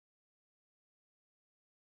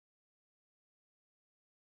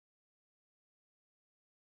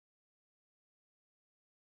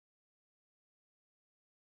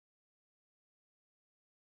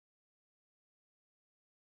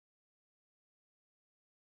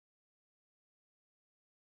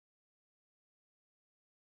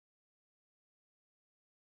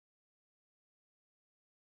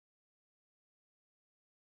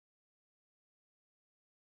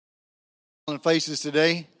Faces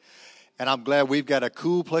today, and I'm glad we've got a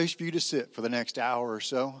cool place for you to sit for the next hour or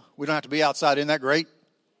so. We don't have to be outside. Isn't that great?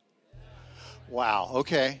 Wow,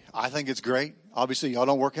 okay. I think it's great. Obviously, y'all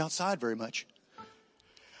don't work outside very much.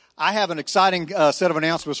 I have an exciting set of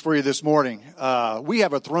announcements for you this morning. We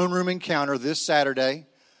have a throne room encounter this Saturday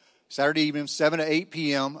evening, 7 to 8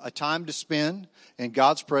 p.m., a time to spend in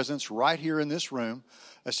God's presence right here in this room.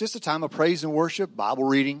 It's just a time of praise and worship, Bible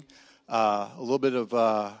reading, a little bit of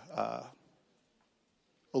time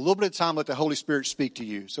let the Holy Spirit speak to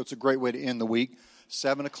you. So it's a great way to end the week,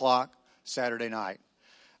 7 o'clock Saturday night.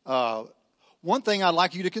 One thing I'd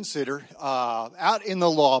like you to consider, out in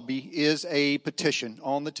the lobby is a petition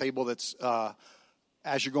on the table that's,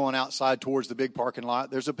 as you're going outside towards the big parking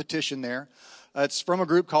lot, there's a petition there. It's from a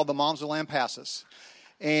group called the Moms of Lampasas.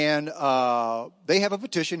 And they have a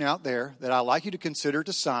petition out there that I'd like you to consider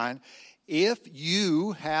to sign if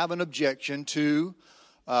you have an objection to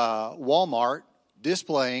Walmart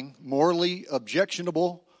displaying morally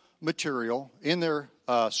objectionable material in their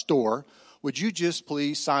store. Would you just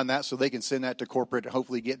please sign that so they can send that to corporate and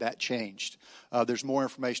hopefully get that changed? There's more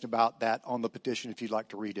information about that on the petition if you'd like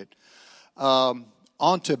to read it. On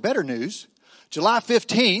to better news. July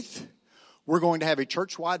 15th, we're going to have a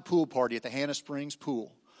church-wide pool party at the Hannah Springs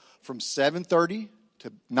Pool from 7:30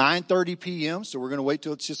 to 9:30 p.m., so we're going to wait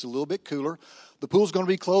till it's just a little bit cooler. The pool's going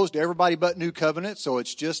to be closed to everybody but New Covenant, so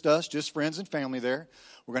it's just us, just friends and family there.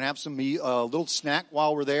 We're going to have some little snack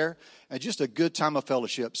while we're there, and just a good time of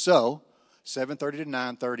fellowship. So, 7:30 to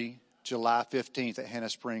 9:30, July 15th at Hannah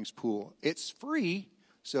Springs Pool. It's free,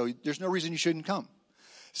 so there's no reason you shouldn't come.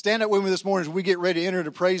 Stand up with me this morning as we get ready to enter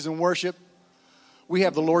into praise and worship. We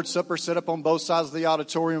have the Lord's Supper set up on both sides of the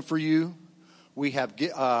auditorium for you. We have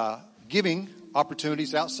giving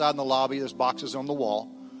opportunities outside in the lobby. There's boxes on the wall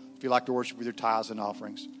if you'd like to worship with your tithes and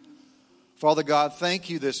offerings. Father God, thank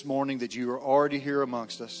you this morning that you are already here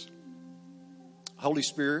amongst us. Holy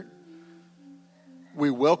Spirit, we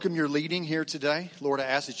welcome your leading here today. Lord, I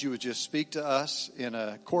ask that you would just speak to us in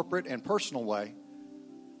a corporate and personal way.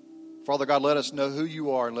 Father God, let us know who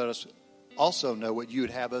you are and let us also know what you would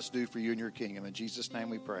have us do for you in your kingdom. In Jesus' name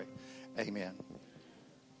we pray. Amen.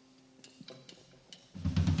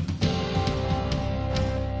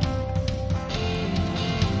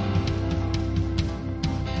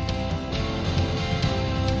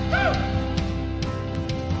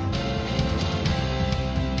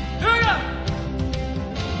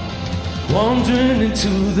 Wandering into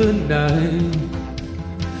the night,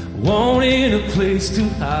 wanting a place to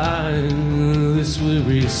hide this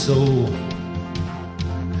weary soul,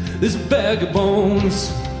 this bag of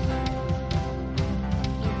bones.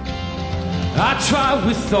 I try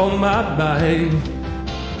with all my might,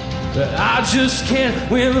 but I just can't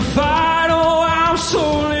win the fight. Oh, I'm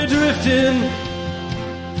slowly drifting,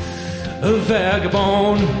 a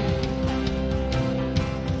vagabond.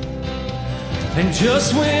 And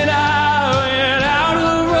just when I ran out of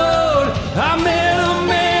the road, I met a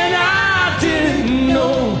man I didn't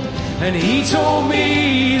know, and he told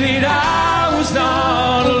me that I was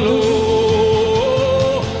not alone.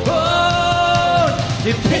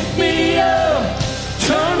 He picked me up,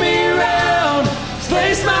 turned me around,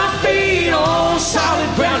 placed my feet on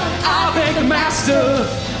solid ground. I thank the Master,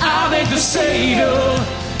 I thank the Savior,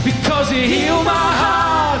 because he healed my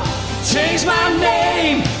heart, changed my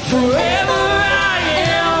name forever.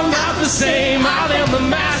 The same. I thank the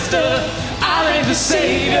Master, I thank the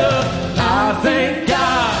Savior, I thank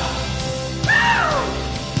God.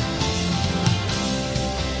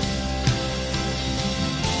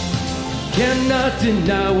 Cannot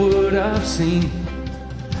deny what I've seen.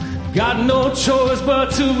 Got no choice but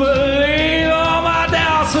to believe. All my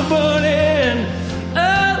doubts are burning,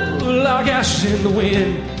 oh, like ashes in the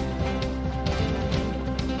wind.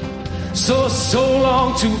 So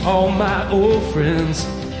long to all my old friends.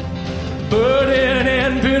 Burden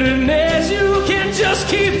and bitterness, you can just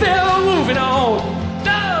keep them moving on.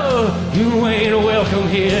 No, you ain't welcome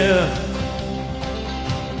here.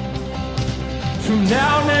 From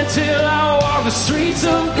now until I walk the streets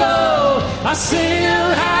of gold, I sing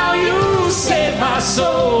how you saved my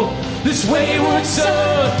soul. This wayward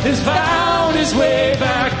son has found his way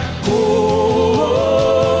back.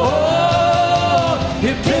 Oh,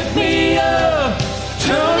 he picked me up,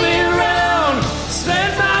 turned me around,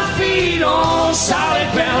 set my feet on solid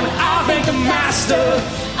ground. I thank the Master,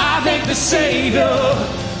 I thank the Savior,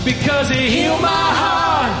 because he healed my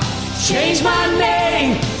heart, changed my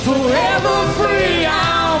name, forever free.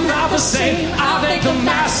 I'm not the same. I thank the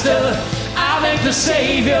Master, I thank the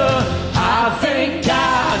Savior, I thank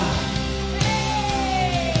God.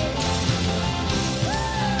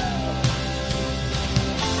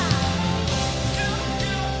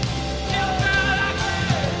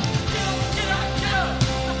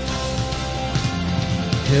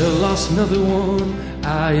 Hell lost another one.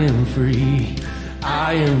 I am free.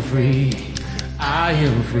 I am free. I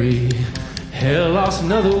am free. Hell lost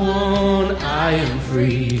another one. I am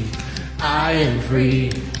free. I am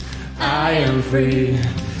free. I am free.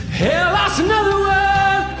 Hell lost another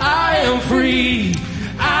one. I am free.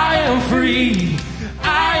 I am free.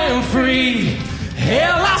 I am free.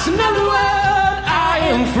 Hell lost another one. I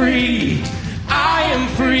am free. I am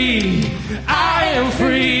free. I am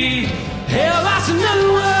free. Hell lost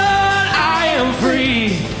another one. I am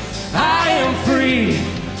free. I am free.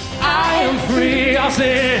 I am free. I'll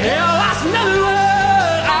say hell lost another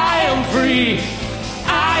one. I am free.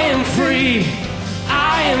 I am free.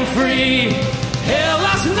 I am free. Hell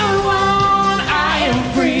lost another one. I am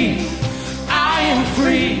free. I am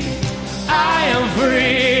free. I am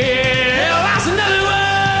free. Hell lost another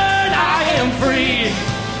one. I am free.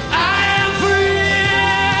 I am free.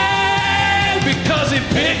 Because he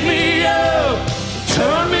picked me up,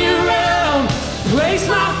 turned me around, placed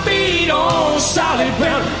my feet on solid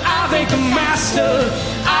ground. I thank the Master.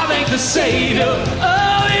 I thank the Savior.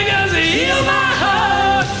 Oh, because he healed my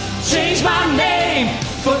heart, changed my name,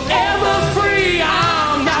 forever free.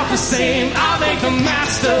 I'm not the same. I thank the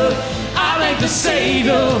Master. I thank the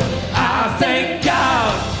Savior. I thank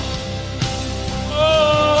God.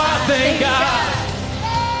 Oh, I thank God.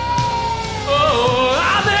 Oh,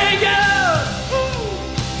 I thank God.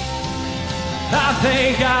 I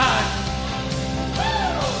thank God.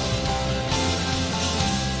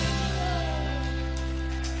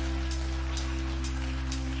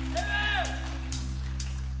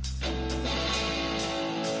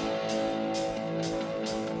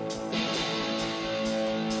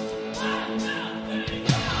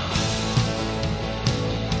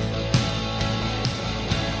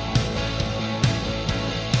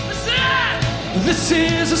 This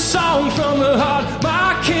is a song from the heart,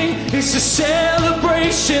 my King. It's a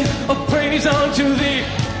celebration of praise unto thee.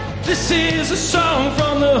 This is a song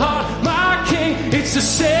from the heart, my King. It's a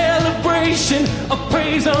celebration of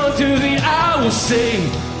praise unto thee. I will sing,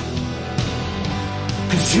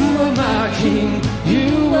 'cause you are my King.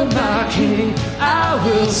 You are my King. I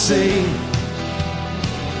will sing,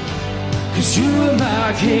 'cause you are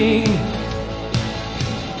my King.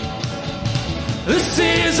 This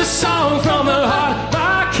is a song from the heart,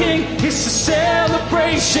 my King. It's a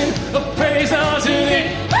celebration of praise unto thee.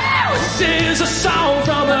 This is a song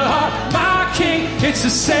from the heart, my King. It's a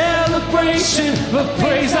celebration of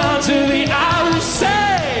praise unto thee. I will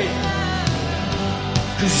say,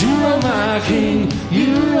 'cause you are my King.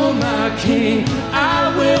 You are my King. I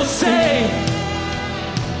will say,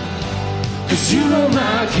 'cause you are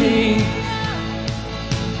my King.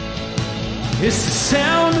 It's the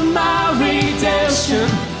sound of my redemption.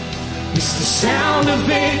 It's the sound of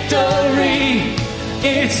victory.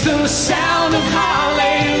 It's the sound of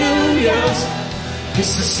hallelujahs.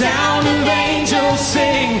 It's the sound of angels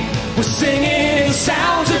sing. We're singing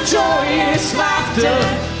sounds of joyous laughter.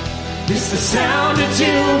 It's the sound of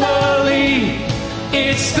jubilee.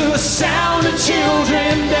 It's the sound of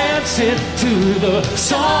children dancing to the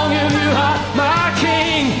song of your heart, my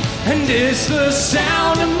King. And it's the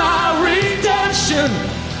sound of my redemption.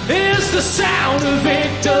 It's the sound of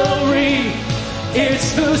victory. It's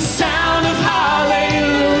the sound of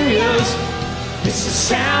hallelujahs. It's the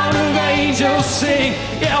sound of angels sing.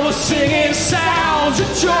 Yeah, we're singing sounds of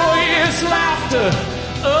joyous laughter.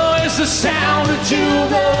 Oh, it's the sound of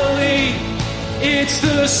jubilee. It's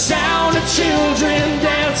the sound of children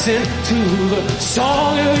dancing to the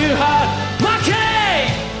song of your heart, my King.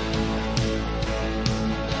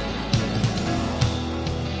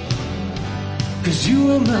 'Cause you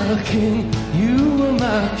are my King, you are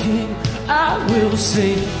my King, I will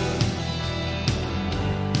sing.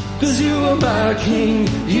 'Cause you are my King,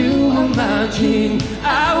 you are my King,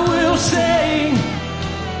 I will sing.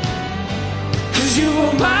 'Cause you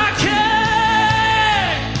are my King.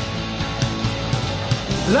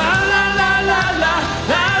 La la la la la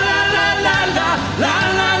la la la la la la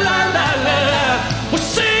la la la la. We'll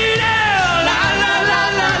sing it. La la la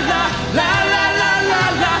la la la la la la la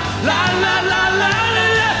la la la la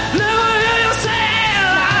la. Never hear you say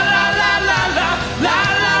la la la la la la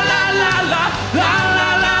la la la la la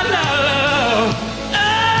la la la. La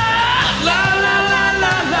la la la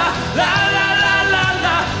la la la la la la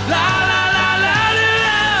la la la la.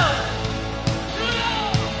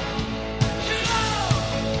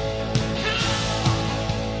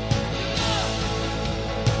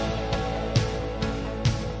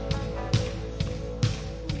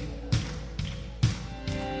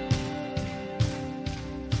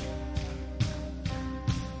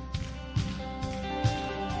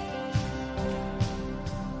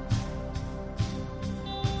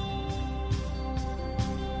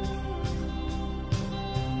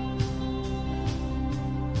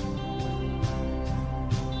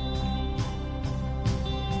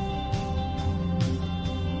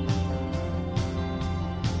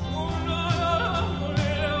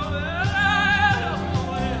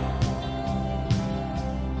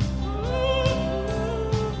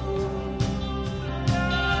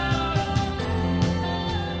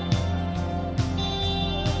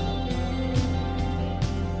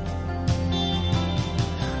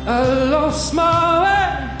 I lost my way.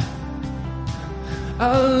 I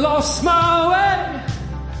lost my way.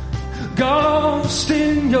 Got lost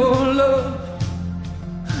in your love.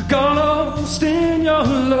 Got lost in your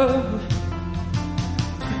love.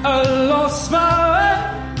 I lost my way.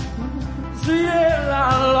 Yeah,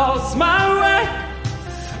 I lost my way.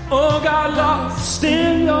 Oh, got lost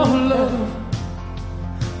in your love.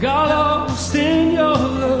 Got lost in your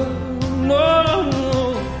love. No, no.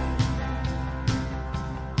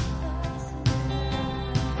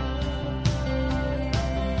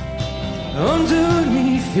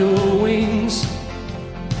 Underneath your wings,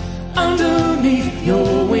 underneath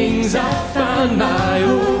your wings, I find my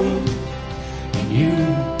own in you.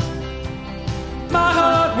 My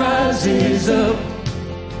heart rises up,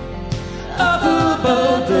 up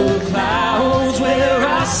above the clouds where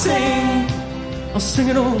I sing. I'll sing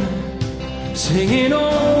it only, singing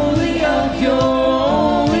only of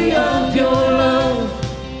your love,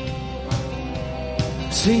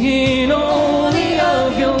 singing only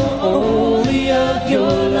of your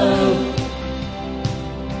love.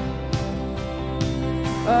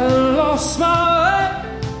 I lost my way,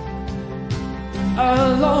 I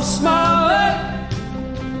lost my way,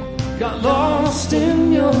 got lost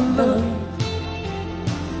in your love,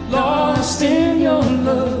 lost in your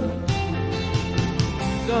love.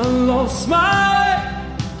 I lost my way,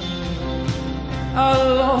 I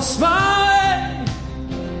lost my way,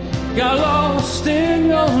 got lost in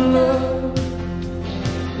your love,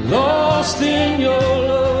 lost in your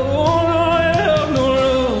love. Oh, no, I have no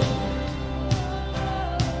love.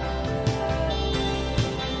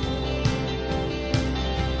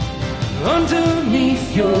 Underneath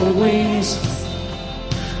your wings,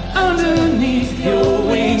 underneath your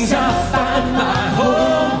wings, I find my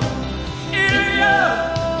home.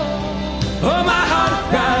 Oh, my heart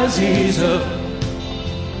rises up,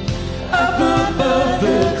 up above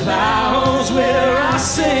the clouds where I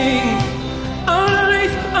sing.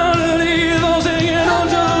 Underneath, underneath, I'm singing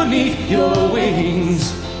underneath your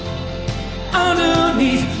wings.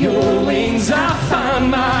 Underneath your wings, I find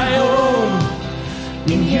my own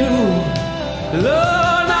in you.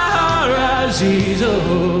 Lord, my heart rises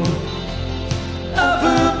up, up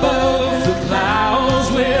above the clouds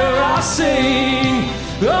where I sing.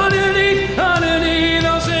 Underneath, underneath,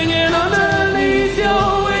 I'm singing underneath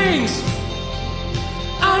your wings.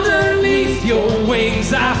 Underneath your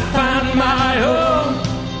wings, I find my home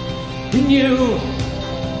in you.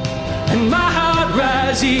 And my heart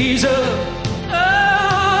rises up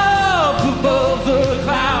above the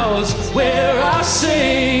clouds where I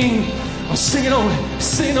sing. I'm singing only,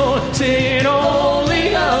 singing only, singing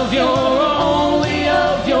only of your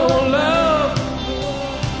love.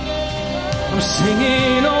 I'm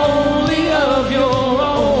singing only of your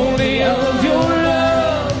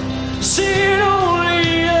love. Singing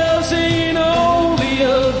only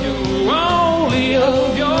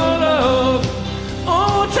of your love.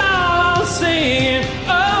 All the time I'm singing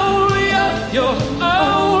only of your love.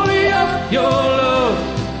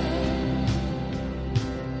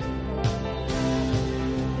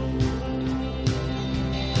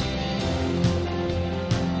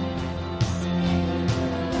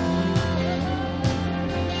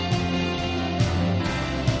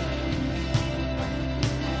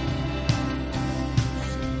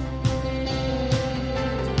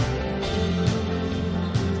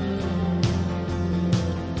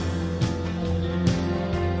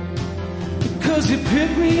 You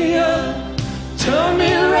pick me up, turn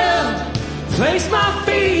me around, place my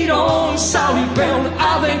feet on solid ground.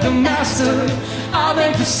 I thank the Master, I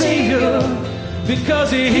thank the Savior, because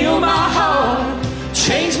He healed my heart,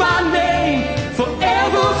 changed my name,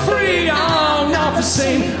 forever free. I'm not the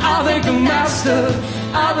same. I thank the Master,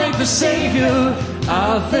 I thank the Savior,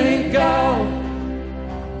 I thank God.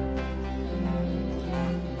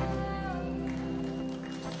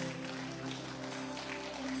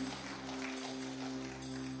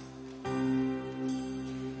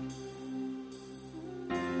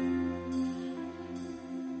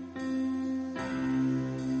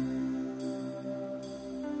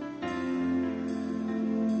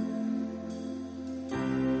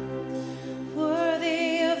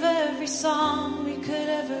 Song we could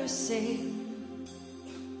ever sing,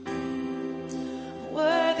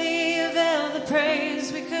 worthy of all the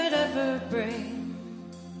praise we could ever bring,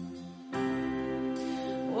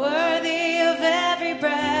 worthy of every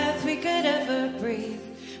breath we could ever breathe.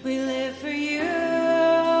 We live for you.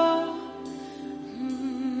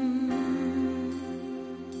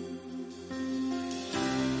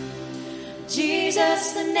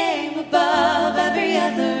 Jesus, the name above every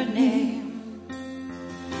other name.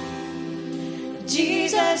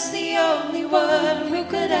 Jesus, the only one who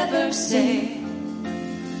could ever save.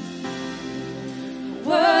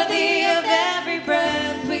 Worthy of every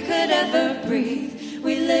breath we could ever breathe.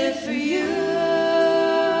 We live for you.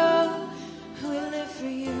 We live for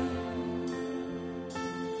you.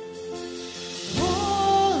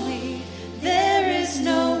 Holy, there is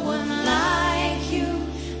no one like you.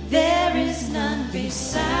 There is none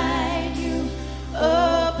beside you.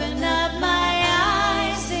 Open up my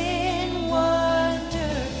eyes in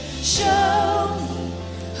wonder. Show me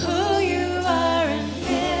who you are and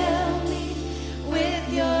fill me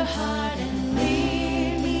with your heart and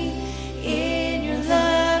lead me in your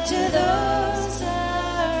love to those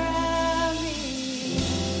around me.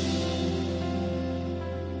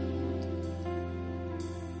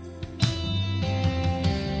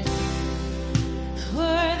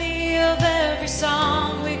 Worthy of every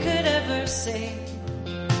song we could ever sing.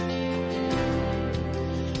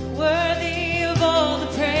 Worthy of all the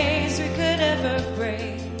praise we could ever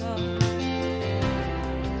bring. Oh.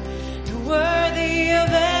 Worthy of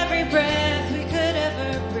every breath we could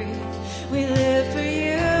ever breathe. We live for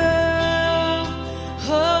you.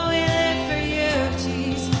 Oh, we live for you,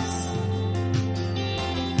 Jesus.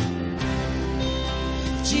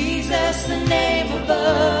 Jesus, the name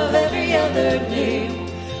above every other name.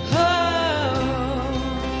 Oh,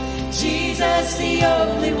 Jesus, the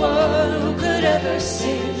only one who could ever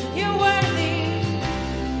save. You're worthy.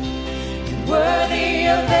 You're worthy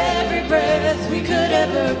of every breath we could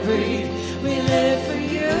ever breathe. We live for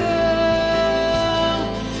you.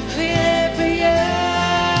 We live for you.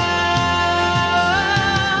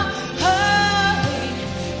 Holy,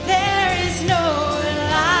 there is no one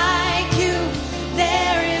like you.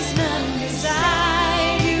 There is none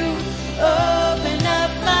beside you. Open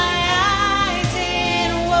up my eyes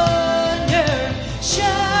in wonder.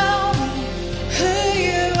 Show me who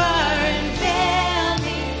you are and fill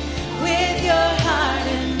me with your heart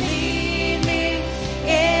and lead me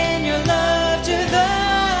in your love to the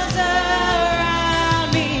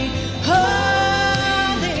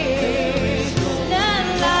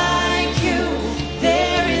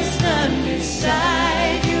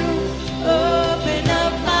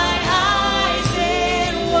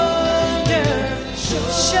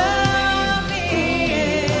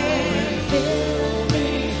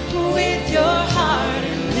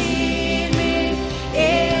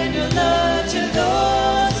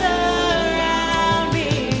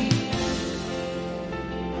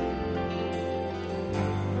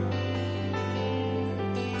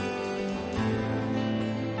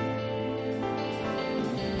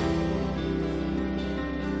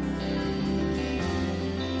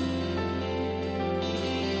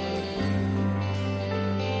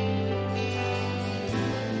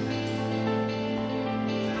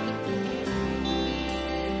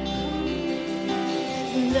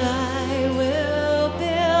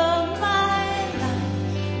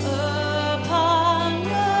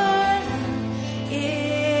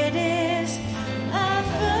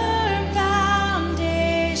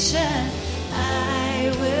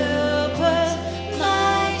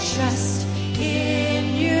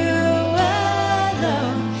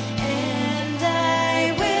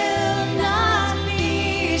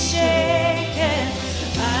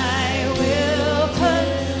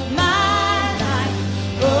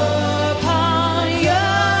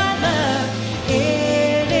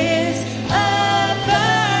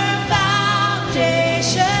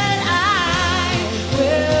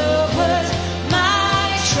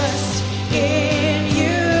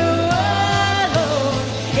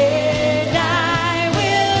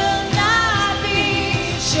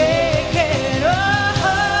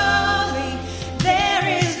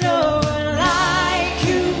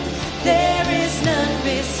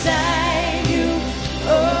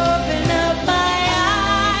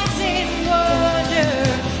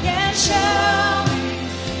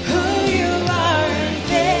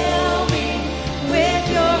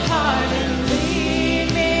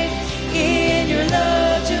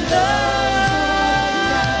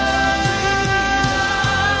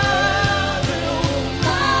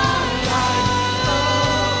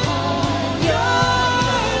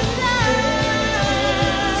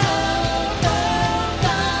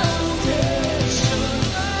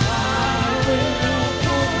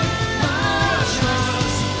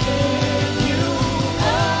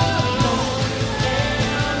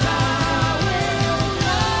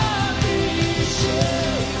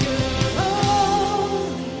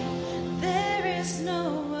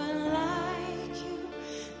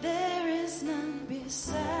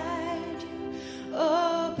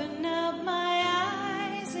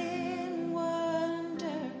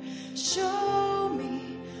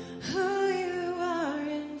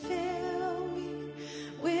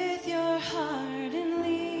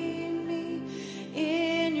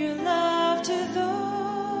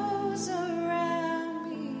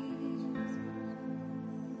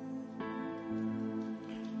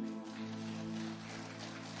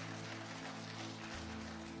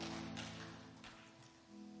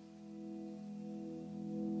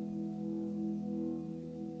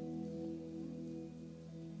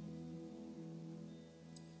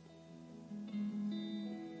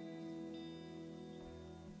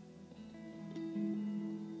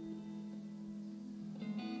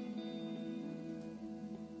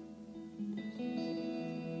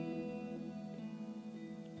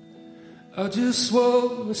I just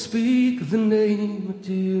want to speak the name of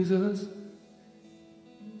Jesus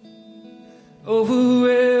over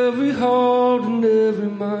every heart and every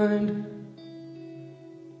mind.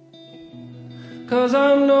 'Cause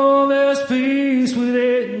I know there's peace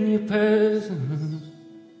within your presence.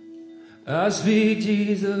 I speak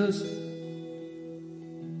Jesus.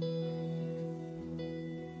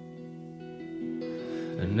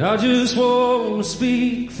 And I just want to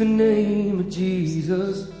speak the name of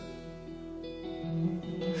Jesus.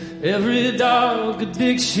 Every dark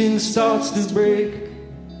addiction starts to break,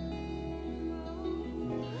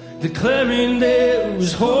 declaring there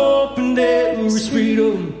is hope and there is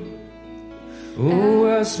freedom. Oh,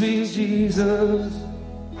 I speak Jesus.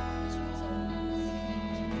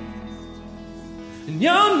 And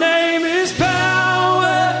your name is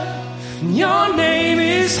power, and your name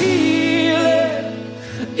is healing,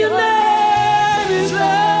 your name is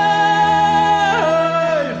life.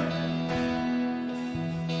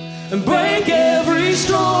 And break every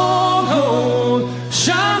stronghold,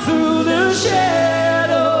 shine through the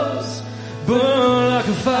shadows, burn like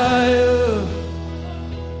a fire.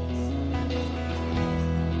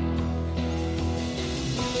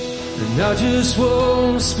 And I just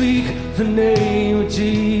want to speak the name of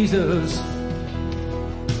Jesus.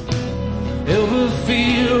 Every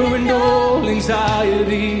fear and all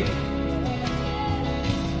anxiety,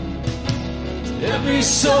 every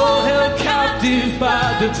soul held captive by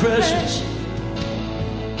depression.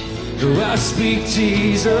 Do I speak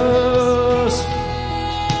Jesus?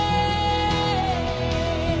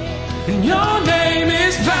 And your name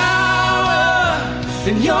is power,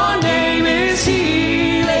 and your name is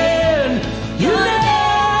healing, your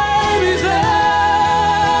name is love.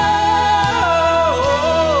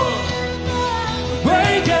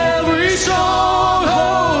 Break every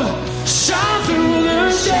stronghold, shine through the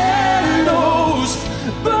shadows,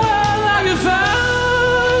 burn like a fire.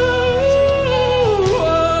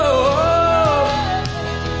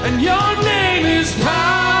 And your name is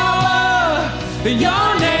power, and your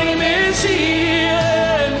name is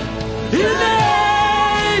healing, your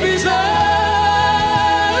name is love.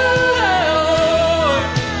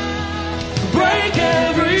 Break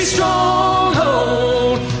every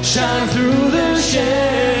stronghold, shine through the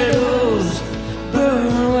shadows, burn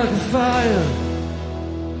like a fire.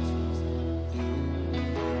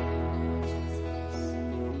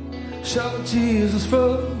 Shout Jesus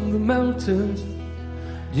from the mountains,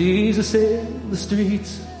 Jesus in the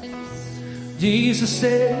streets, Jesus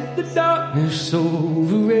said the darkness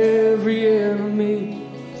over every enemy.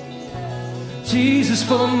 Jesus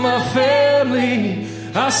for my family,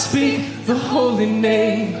 I speak the holy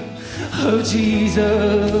name of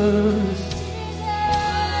Jesus.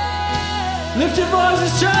 Lift your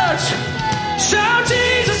voices, church. Shout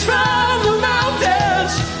Jesus from the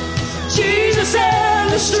mountains, Jesus in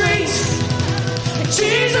the streets,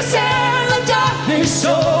 Jesus in the darkness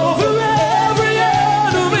over every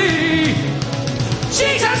enemy.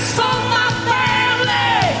 Jesus for my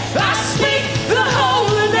family, I speak the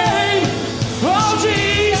holy name of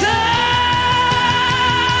Jesus.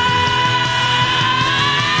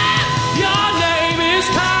 Your name is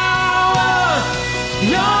power,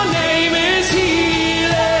 your name is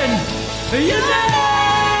healing, your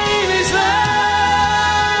name is life.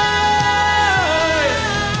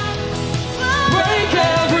 Break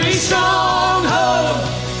every stronghold,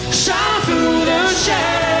 shine through the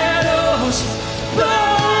shadows,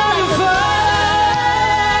 burn like a fire.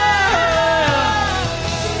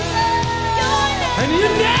 And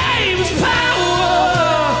your name is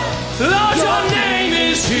power, Lord, your name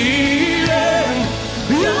is healing,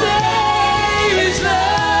 your name is love.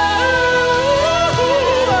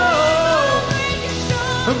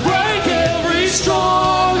 Break every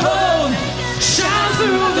stronghold, shine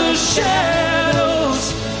through the shadows,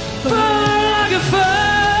 burn like a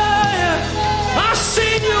fire. I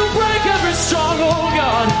see you break every stronghold,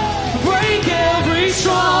 God. Break every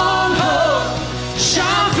stronghold,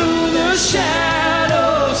 shine through the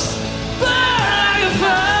shadows, burn like a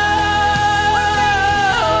fire.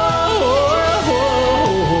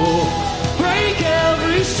 Break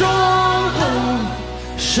every stronghold,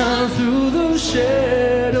 shine through the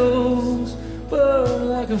shadows, burn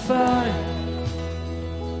like a fire.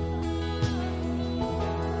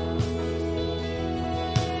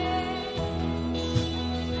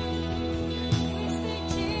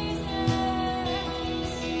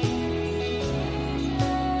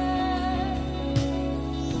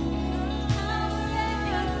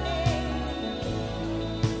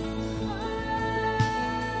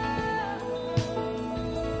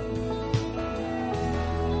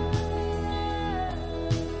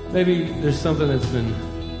 Maybe there's something that's been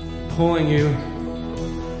pulling you,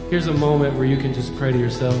 here's a moment where you can just pray to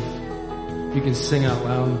yourself. You can sing out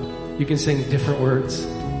loud. You can sing different words.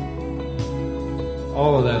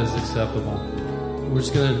 All of that is acceptable. We're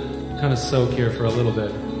just going to kind of soak here for a little bit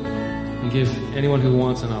and give anyone who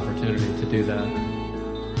wants an opportunity to do that.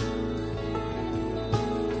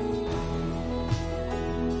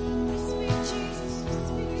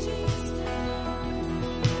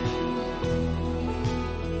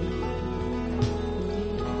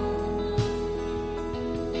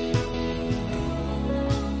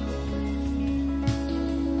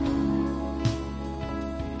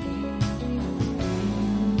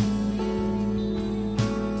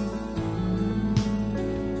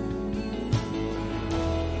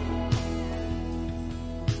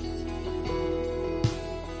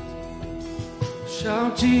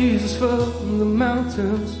 Shout Jesus from the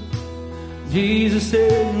mountains, Jesus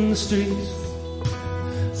in the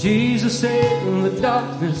streets, Jesus in the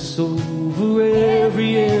darkness over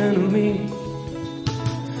every enemy.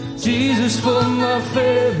 Jesus for my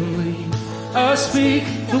family, I speak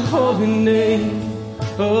the holy name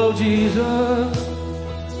of Jesus.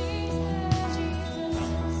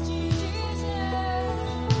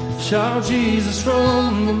 Shout Jesus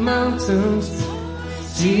from the mountains,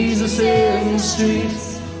 Jesus in the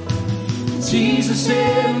streets, Jesus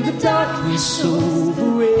in the darkness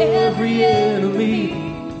over every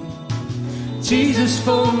enemy. Jesus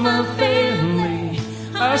for my family,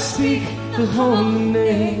 I speak the holy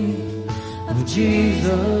name of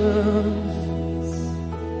Jesus.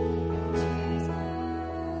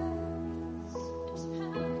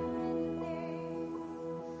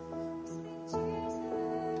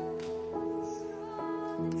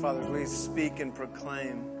 Father, as we speak and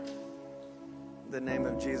proclaim the name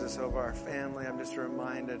of Jesus over our family, I'm just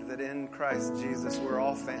reminded that in Christ Jesus, we're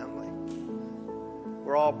all family.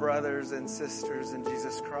 We're all brothers and sisters in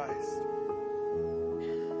Jesus Christ.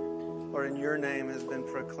 Lord, and your name has been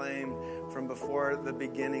proclaimed from before the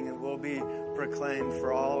beginning and will be proclaimed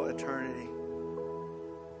for all eternity.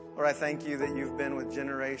 Lord, I thank you that you've been with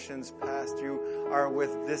generations past. You are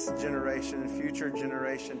with this generation and future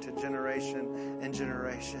generation to generation and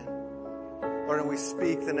generation. Lord, and we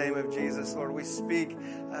speak the name of Jesus. Lord, we speak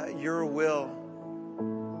your will.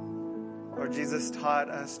 Lord, Jesus taught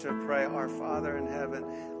us to pray, our Father in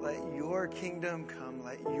heaven, let your kingdom come,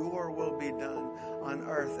 let your will be done on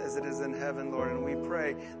earth as it is in heaven, Lord. And we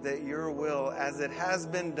pray that your will, as it has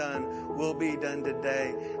been done, will be done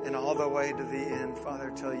today and all the way to the end,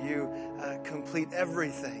 Father, till you complete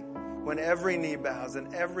everything. When every knee bows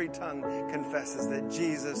and every tongue confesses that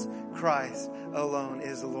Jesus Christ alone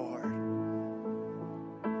is Lord.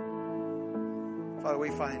 Father, we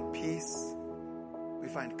find peace, we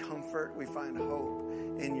find comfort, we find hope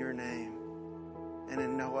in your name and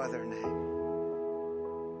in no other name.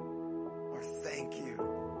 Lord, thank you.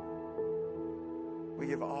 We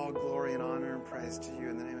give all glory and honor and praise to you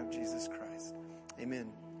in the name of Jesus Christ.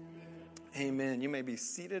 Amen. Amen. You may be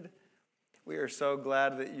seated. We are so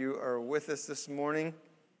glad that you are with us this morning.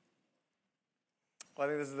 Well,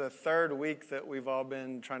 I think this is the third week that we've all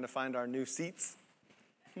been trying to find our new seats.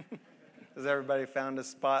 Has everybody found a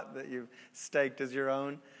spot that you've staked as your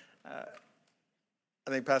own? I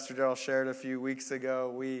think Pastor Darrell shared a few weeks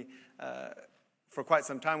ago, for quite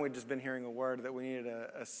some time, we'd just been hearing a word that we needed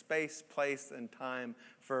a space, place, and time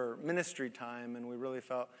for ministry time, and we really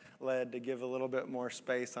felt led to give a little bit more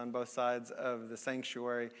space on both sides of the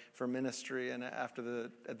sanctuary for ministry. And at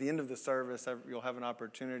the end of the service, you'll have an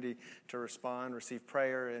opportunity to respond, receive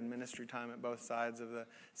prayer and ministry time at both sides of the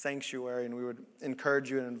sanctuary, and we would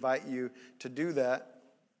encourage you and invite you to do that.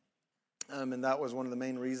 And that was one of the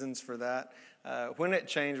main reasons for that. When it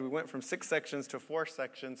changed, we went from 6 sections to 4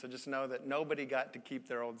 sections, so just know that nobody got to keep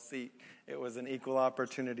their old seat. It was an equal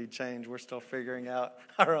opportunity change. We're still figuring out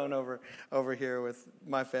our own over here with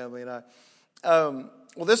my family and I.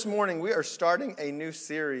 Well, this morning we are starting a new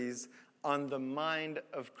series on the mind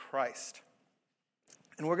of Christ.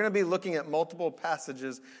 And we're going to be looking at multiple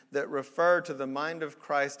passages that refer to the mind of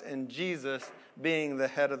Christ and Jesus being the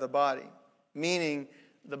head of the body, meaning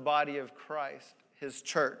the body of Christ, his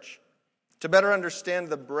church. To better understand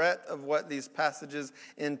the breadth of what these passages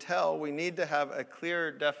entail, we need to have a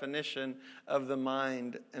clear definition of the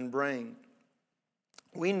mind and brain.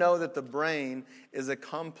 We know that the brain is a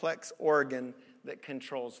complex organ that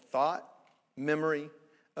controls thought, memory,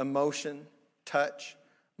 emotion, touch,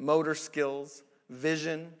 motor skills,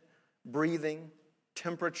 vision, breathing,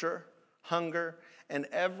 temperature, hunger, and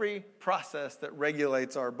every process that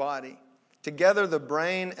regulates our body. Together, the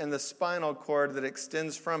brain and the spinal cord that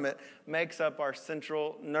extends from it makes up our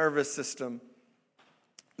central nervous system.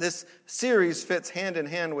 This series fits hand in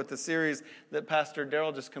hand with the series that Pastor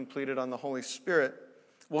Darrell just completed on the Holy Spirit.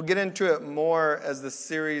 We'll get into it more as the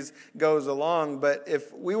series goes along, but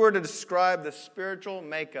if we were to describe the spiritual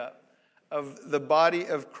makeup of the body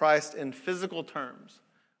of Christ in physical terms,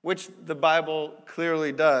 which the Bible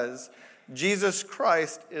clearly does, Jesus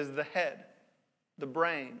Christ is the head, the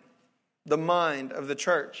brain, the mind of the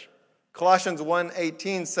church. Colossians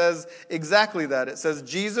 1:18 says exactly that. It says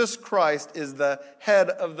Jesus Christ is the head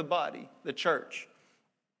of the body, the church.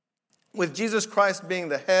 With Jesus Christ being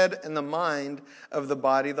the head and the mind of the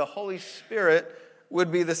body, the Holy Spirit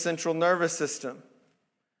would be the central nervous system.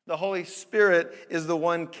 The Holy Spirit is the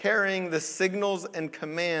one carrying the signals and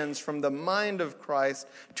commands from the mind of Christ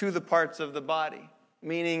to the parts of the body,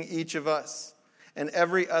 meaning each of us and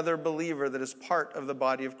every other believer that is part of the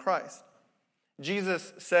body of Christ.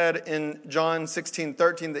 Jesus said in John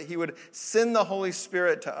 16:13 that he would send the Holy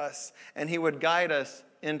Spirit to us and he would guide us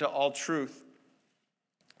into all truth.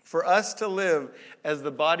 For us to live as the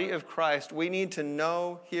body of Christ, we need to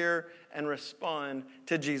know, hear, and respond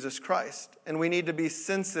to Jesus Christ. And we need to be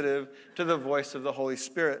sensitive to the voice of the Holy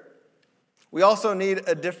Spirit. We also need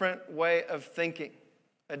a different way of thinking,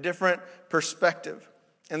 a different perspective.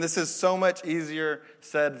 And this is so much easier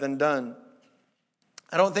said than done.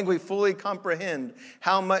 I don't think we fully comprehend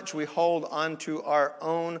how much we hold onto our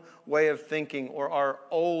own way of thinking or our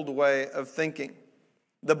old way of thinking.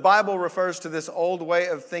 The Bible refers to this old way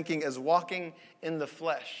of thinking as walking in the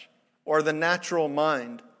flesh or the natural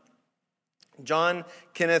mind. John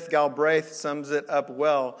Kenneth Galbraith sums it up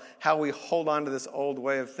well, how we hold on to this old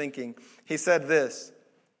way of thinking. He said this: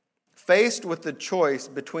 faced with the choice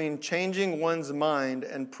between changing one's mind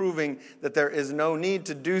and proving that there is no need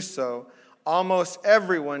to do so, almost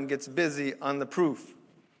everyone gets busy on the proof.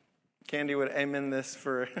 Candy would amen this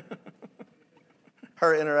for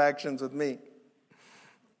her interactions with me.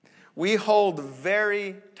 We hold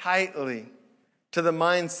very tightly to the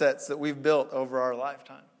mindsets that we've built over our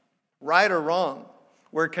lifetime. Right or wrong,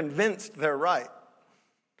 we're convinced they're right.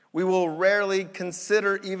 We will rarely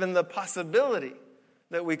consider even the possibility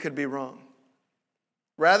that we could be wrong.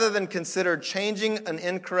 Rather than consider changing an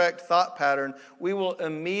incorrect thought pattern, we will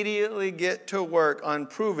immediately get to work on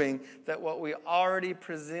proving that what we already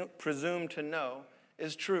presume to know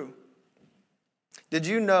is true. Did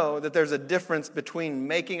you know that there's a difference between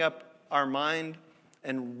making up our mind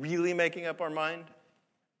and really making up our mind?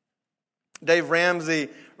 Dave Ramsey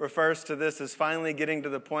refers to this as finally getting to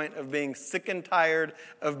the point of being sick and tired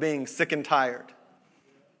of being sick and tired.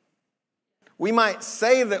 We might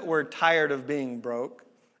say that we're tired of being broke,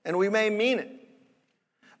 and we may mean it.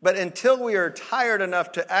 But until we are tired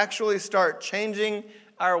enough to actually start changing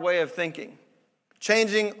our way of thinking,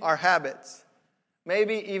 changing our habits,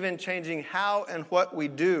 maybe even changing how and what we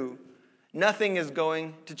do, nothing is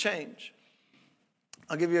going to change.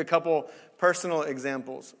 I'll give you a couple personal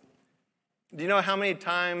examples. Do you know how many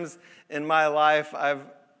times in my life I've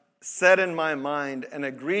said in my mind and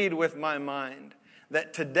agreed with my mind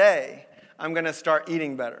that today I'm going to start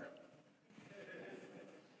eating better?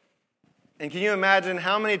 And can you imagine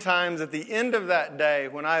how many times at the end of that day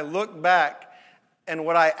when I look back and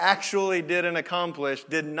what I actually did and accomplished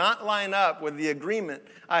did not line up with the agreement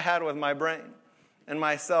I had with my brain and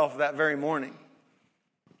myself that very morning?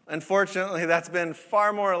 Unfortunately, that's been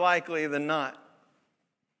far more likely than not.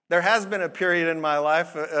 There has been a period in my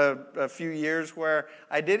life, a few years, where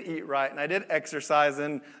I did eat right and I did exercise,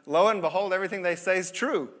 and lo and behold, everything they say is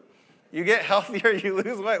true. You get healthier, you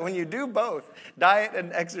lose weight. When you do both, diet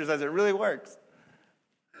and exercise, it really works.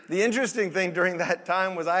 The interesting thing during that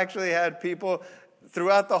time was I actually had people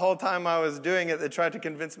throughout the whole time I was doing it that tried to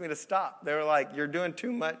convince me to stop. They were like, "You're doing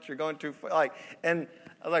too much, you're going too far." And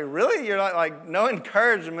I was like, "Really?" You're not like, no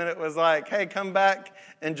encouragement. It was like, "Hey, come back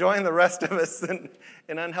and join the rest of us in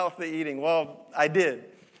unhealthy eating." Well, I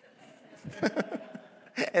did.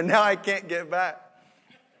 And now I can't get back.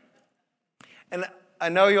 And I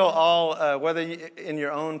know you'll all, whether in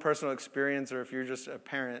your own personal experience or if you're just a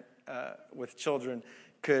parent with children,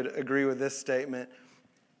 could agree with this statement.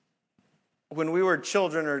 When we were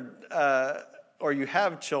children or you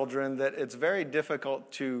have children, that it's very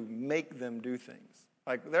difficult to make them do things.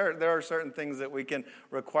 Like there are certain things that we can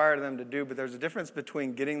require them to do, but there's a difference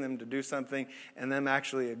between getting them to do something and them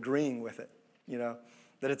actually agreeing with it,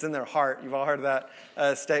 that it's in their heart. You've all heard that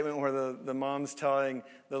statement where the mom's telling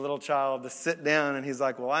the little child to sit down, and he's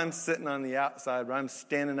like, "Well, I'm sitting on the outside, but I'm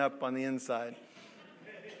standing up on the inside."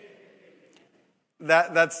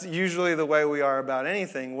 That's usually the way we are about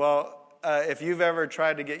anything. Well, if you've ever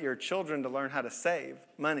tried to get your children to learn how to save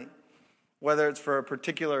money, whether it's for a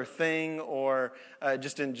particular thing or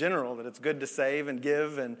just in general, that it's good to save and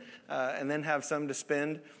give and then have some to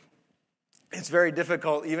spend. It's very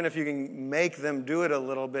difficult, even if you can make them do it a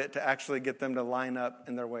little bit, to actually get them to line up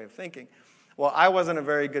in their way of thinking. Well, I wasn't a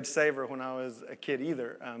very good saver when I was a kid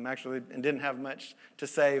either, actually, and didn't have much to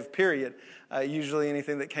save, period. Usually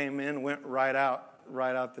anything that came in went right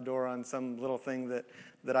out the door on some little thing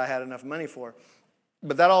that I had enough money for.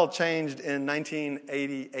 But that all changed in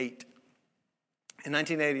 1988. In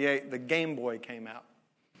 1988, the Game Boy came out.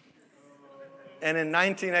 And in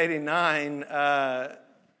 1989,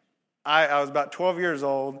 I was about 12 years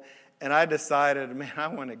old, and I decided, man, I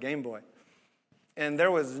want a Game Boy. And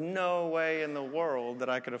there was no way in the world that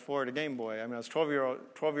I could afford a Game Boy. I mean, I was 12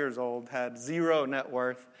 years old, had zero net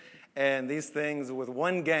worth, and these things with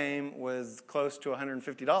one game was close to $150.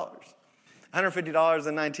 $150 in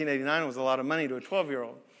 1989 was a lot of money to a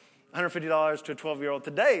 12-year-old. $150 to a 12-year-old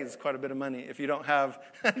today is quite a bit of money if you don't have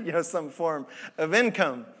some form of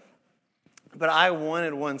income. But I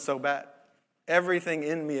wanted one so bad. Everything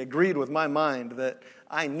in me agreed with my mind that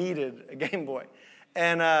I needed a Game Boy.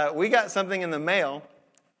 And we got something in the mail,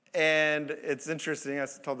 and it's interesting. I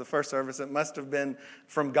told the first service it must have been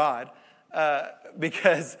from God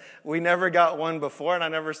because we never got one before, and I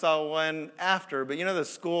never saw one after. But the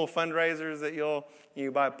school fundraisers that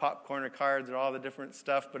you buy popcorn or cards or all the different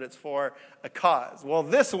stuff, but it's for a cause. Well,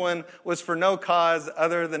 this one was for no cause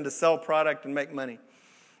other than to sell product and make money.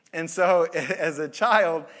 And so as a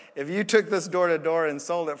child, if you took this door to door and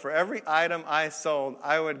sold it, for every item I sold,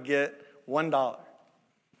 I would get $1.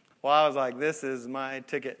 Well, I was like, this is my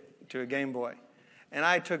ticket to a Game Boy. And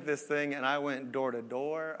I took this thing and I went door to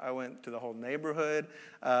door. I went to the whole neighborhood.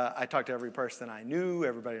 I talked to every person I knew,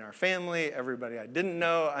 everybody in our family, everybody I didn't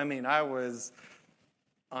know. I mean, I was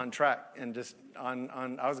on track and just I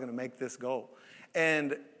was going to make this goal.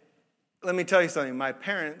 And let me tell you something. My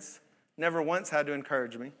parents never once had to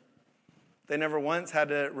encourage me. They never once had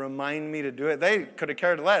to remind me to do it. They could have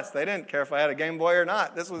cared less. They didn't care if I had a Game Boy or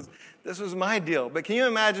not. This was my deal. But can you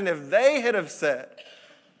imagine if they had have said,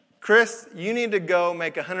 Chris, you need to go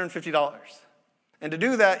make $150. And to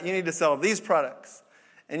do that, you need to sell these products.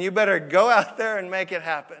 And you better go out there and make it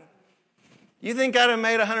happen. You think I'd have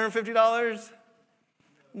made $150?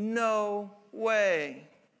 No way.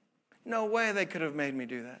 No way they could have made me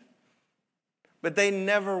do that. But they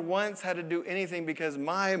never once had to do anything because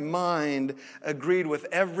my mind agreed with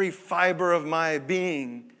every fiber of my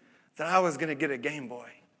being that I was going to get a Game Boy.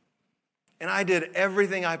 And I did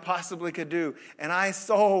everything I possibly could do. And I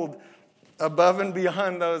sold above and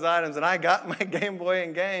beyond those items. And I got my Game Boy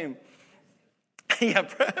and game. Yeah,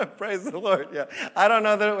 praise the Lord. Yeah, I don't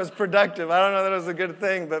know that it was productive. I don't know that it was a good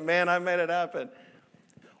thing. But man, I made it happen.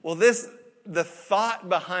 Well, the thought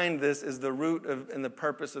behind this is the root of and the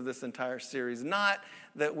purpose of this entire series. Not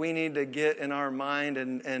that we need to get in our mind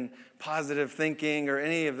and positive thinking or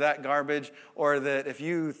any of that garbage, or that if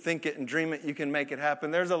you think it and dream it, you can make it happen.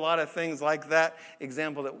 There's a lot of things like that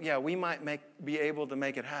example that, yeah, we might be able to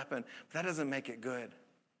make it happen, but that doesn't make it good.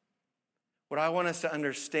 What I want us to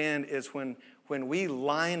understand is when we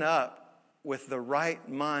line up with the right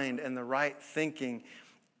mind and the right thinking,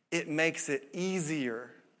 it makes it easier.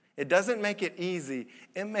 It doesn't make it easy.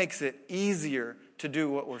 It makes it easier to do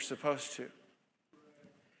what we're supposed to.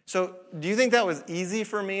 So, do you think that was easy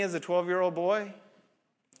for me as a 12-year-old boy?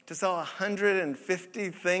 To sell 150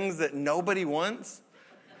 things that nobody wants?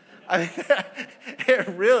 I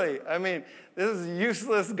mean, this is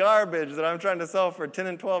useless garbage that I'm trying to sell for $10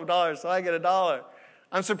 and $12, so I get $1.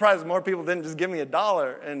 I'm surprised more people didn't just give me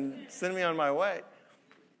 $1 and send me on my way.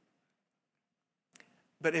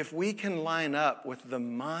 But if we can line up with the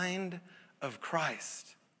mind of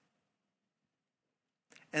Christ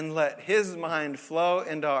and let his mind flow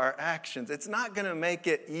into our actions, it's not going to make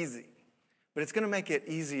it easy, but it's going to make it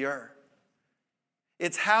easier.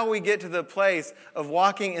 It's how we get to the place of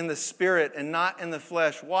walking in the Spirit and not in the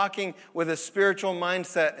flesh, walking with a spiritual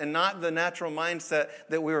mindset and not the natural mindset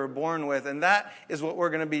that we were born with. And that is what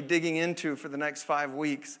we're going to be digging into for the next 5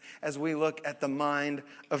 weeks as we look at the mind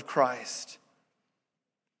of Christ.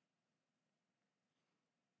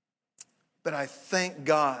 But I thank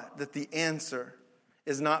God that the answer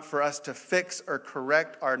is not for us to fix or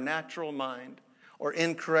correct our natural mind or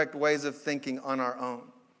incorrect ways of thinking on our own,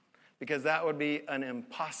 because that would be an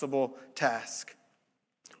impossible task.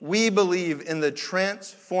 We believe in the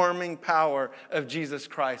transforming power of Jesus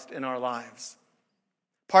Christ in our lives.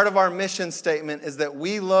 Part of our mission statement is that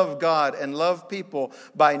we love God and love people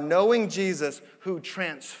by knowing Jesus, who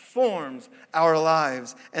transforms our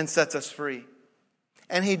lives and sets us free.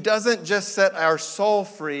 And he doesn't just set our soul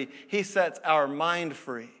free, he sets our mind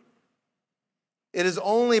free. It is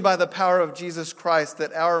only by the power of Jesus Christ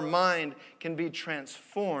that our mind can be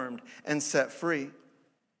transformed and set free.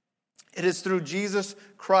 It is through Jesus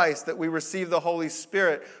Christ that we receive the Holy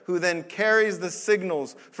Spirit, who then carries the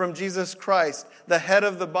signals from Jesus Christ, the head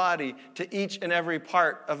of the body, to each and every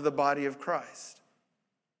part of the body of Christ.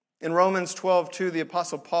 In Romans 12:2, the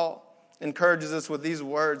Apostle Paul encourages us with these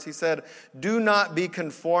words. He said, "Do not be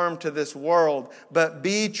conformed to this world, but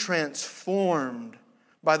be transformed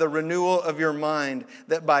by the renewal of your mind,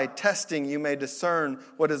 that by testing you may discern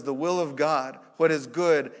what is the will of God, what is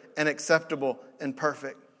good and acceptable and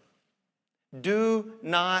perfect." Do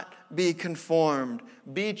not be conformed.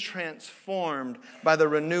 Be transformed by the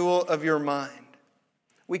renewal of your mind.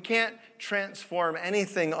 We can't transform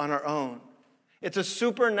anything on our own. It's a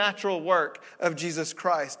supernatural work of Jesus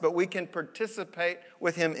Christ, but we can participate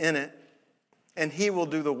with him in it, and he will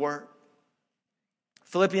do the work.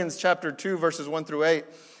 Philippians chapter 2, verses 1 through 8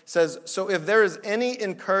 says, "So if there is any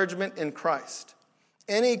encouragement in Christ,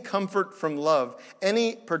 any comfort from love,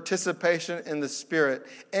 any participation in the Spirit,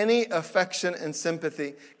 any affection and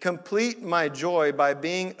sympathy, complete my joy by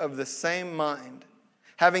being of the same mind,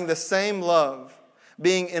 having the same love,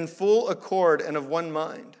 being in full accord and of one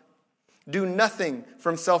mind. Do nothing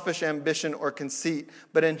from selfish ambition or conceit,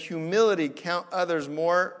 but in humility count others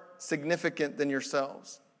more significant than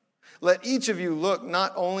yourselves. Let each of you look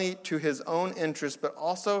not only to his own interest, but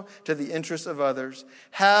also to the interests of others.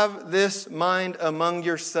 Have this mind among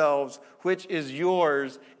yourselves, which is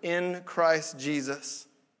yours in Christ Jesus,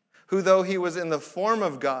 who, though he was in the form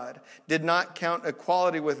of God, did not count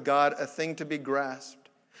equality with God a thing to be grasped,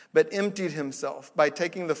 but emptied himself by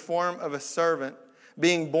taking the form of a servant,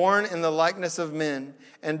 being born in the likeness of men,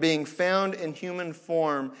 and being found in human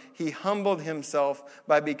form, he humbled himself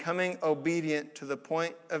by becoming obedient to the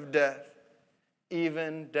point of death,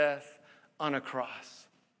 even death on a cross."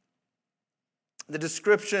 The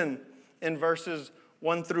description in verses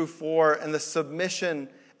 1 through 4 and the submission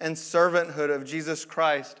and servanthood of Jesus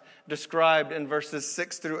Christ described in verses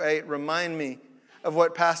 6 through 8 remind me of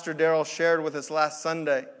what Pastor Darrell shared with us last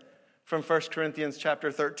Sunday from 1 Corinthians chapter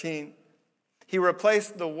 13. He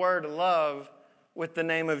replaced the word love with the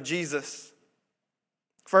name of Jesus.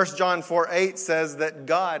 1 John 4:8 says that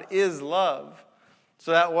God is love.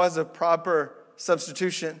 So that was a proper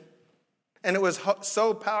substitution. And it was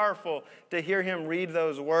so powerful to hear him read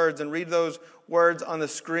those words and read those words on the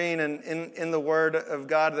screen and in the word of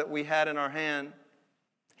God that we had in our hand.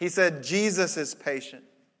 He said, Jesus is patient.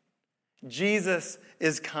 Jesus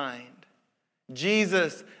is kind.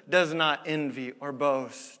 Jesus does not envy or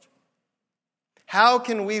boast. How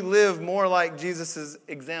can we live more like Jesus'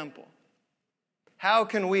 example? How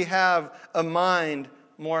can we have a mind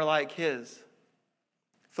more like his?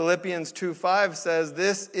 Philippians 2:5 says,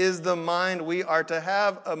 "This is the mind we are to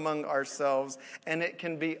have among ourselves, and it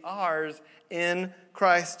can be ours in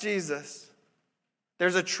Christ Jesus."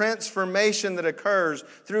 There's a transformation that occurs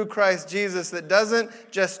through Christ Jesus that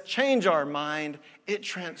doesn't just change our mind, it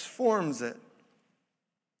transforms it.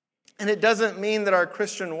 And it doesn't mean that our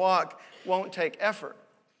Christian walk won't take effort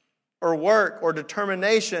or work or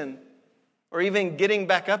determination or even getting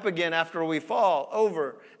back up again after we fall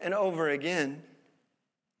over and over again.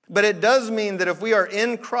 But it does mean that if we are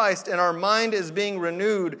in Christ and our mind is being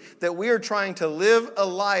renewed, that we are trying to live a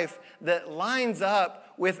life that lines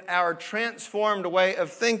up with our transformed way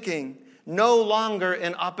of thinking, no longer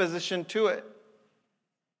in opposition to it.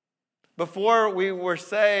 Before we were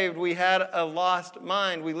saved, we had a lost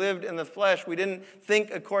mind. We lived in the flesh. We didn't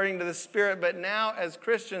think according to the Spirit. But now, as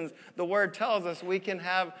Christians, the Word tells us we can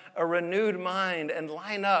have a renewed mind and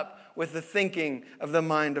line up with the thinking of the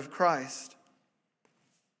mind of Christ.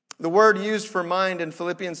 The word used for mind in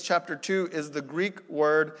Philippians chapter 2 is the Greek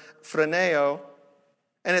word phroneo,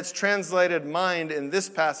 and it's translated mind in this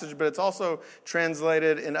passage, but it's also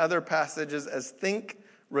translated in other passages as think,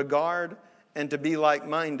 regard, and to be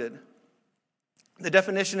like-minded. The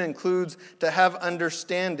definition includes to have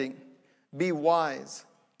understanding, be wise,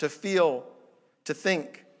 to feel, to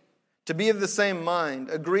think, to be of the same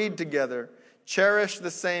mind, agreed together, cherish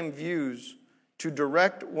the same views, to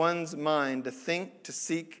direct one's mind to think, to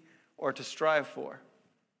seek, or to strive for.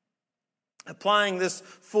 Applying this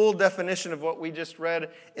full definition of what we just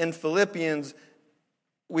read in Philippians,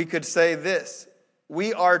 we could say this: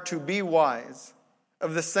 we are to be wise,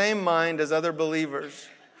 of the same mind as other believers.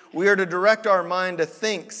 We are to direct our mind to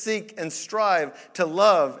think, seek, and strive to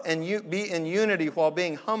love and be in unity while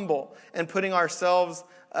being humble and putting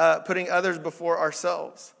others before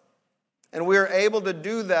ourselves. And we are able to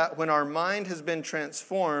do that when our mind has been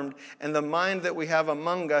transformed, and the mind that we have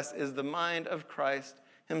among us is the mind of Christ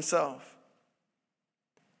himself.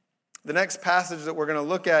 The next passage that we're going to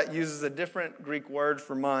look at uses a different Greek word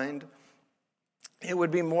for mind. It would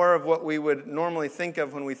be more of what we would normally think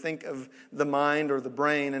of when we think of the mind or the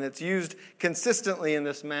brain, and it's used consistently in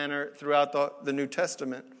this manner throughout the New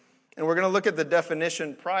Testament. And we're going to look at the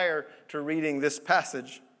definition prior to reading this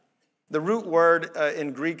passage. The root word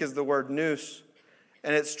in Greek is the word nous,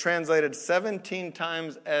 and it's translated 17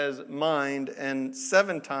 times as mind and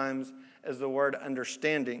 7 times as the word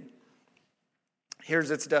understanding.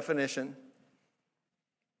 Here's its definition.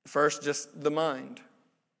 First, just the mind,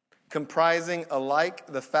 comprising alike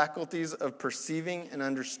the faculties of perceiving and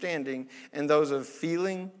understanding and those of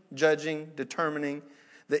feeling, judging, determining,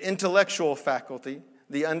 the intellectual faculty,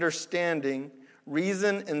 the understanding,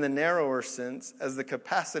 reason in the narrower sense as the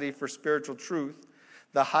capacity for spiritual truth,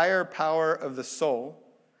 the higher power of the soul,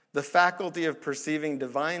 the faculty of perceiving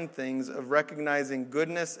divine things, of recognizing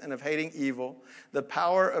goodness and of hating evil, the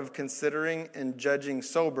power of considering and judging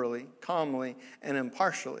soberly, calmly, and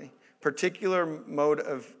impartially, particular mode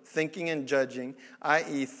of thinking and judging,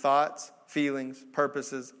 i.e. thoughts, feelings,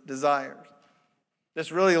 purposes, desires.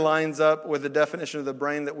 This really lines up with the definition of the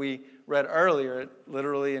brain that we read earlier. It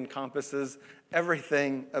literally encompasses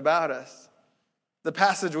everything about us. The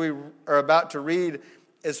passage we are about to read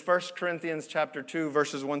is 1 Corinthians chapter 2,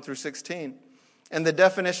 verses 1 through 16. And the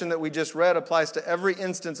definition that we just read applies to every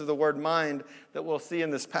instance of the word mind that we'll see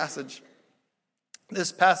in this passage.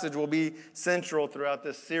 This passage will be central throughout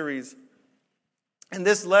this series. And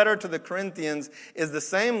this letter to the Corinthians is the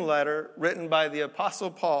same letter written by the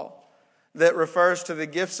Apostle Paul that refers to the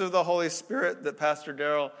gifts of the Holy Spirit that Pastor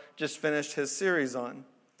Darrell just finished his series on.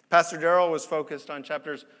 Pastor Darrell was focused on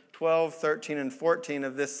chapters 12, 13, and 14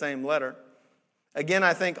 of this same letter. Again,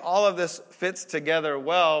 I think all of this fits together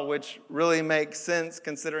well, which really makes sense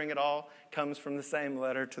considering it all comes from the same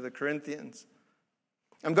letter to the Corinthians.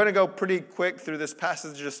 I'm going to go pretty quick through this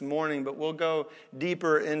passage this morning, but we'll go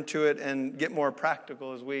deeper into it and get more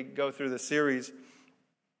practical as we go through the series.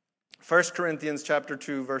 1 Corinthians chapter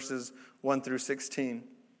 2, verses 1 through 16.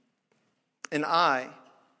 And I,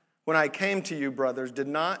 when I came to you, brothers, did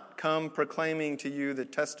not come proclaiming to you the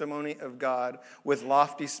testimony of God with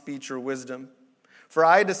lofty speech or wisdom. For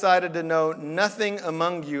I decided to know nothing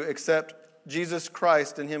among you except Jesus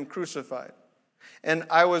Christ and Him crucified. And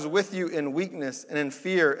I was with you in weakness and in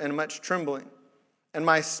fear and much trembling. And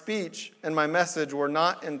my speech and my message were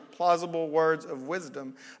not in plausible words of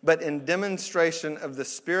wisdom, but in demonstration of the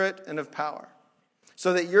Spirit and of power,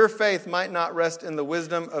 so that your faith might not rest in the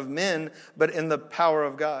wisdom of men, but in the power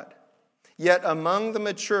of God. Yet among the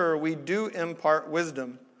mature we do impart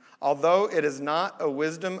wisdom, although it is not a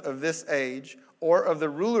wisdom of this age or of the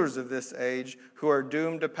rulers of this age who are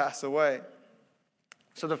doomed to pass away.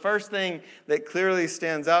 So the first thing that clearly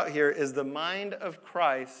stands out here is the mind of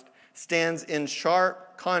Christ stands in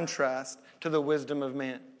sharp contrast to the wisdom of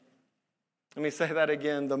man. Let me say that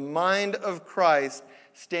again. The mind of Christ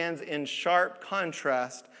stands in sharp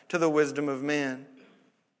contrast to the wisdom of man.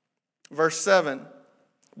 Verse 7,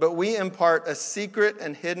 but we impart a secret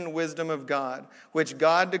and hidden wisdom of God, which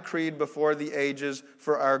God decreed before the ages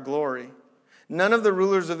for our glory. None of the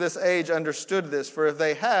rulers of this age understood this, for if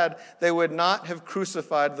they had, they would not have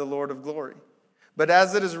crucified the Lord of glory. But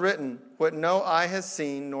as it is written, what no eye has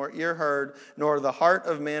seen, nor ear heard, nor the heart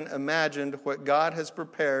of man imagined, what God has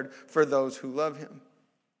prepared for those who love Him.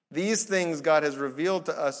 These things God has revealed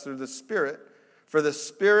to us through the Spirit, for the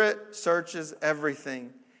Spirit searches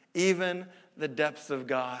everything, even the depths of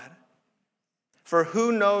God. For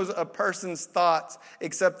who knows a person's thoughts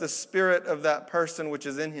except the spirit of that person which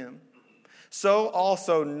is in him? So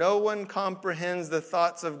also no one comprehends the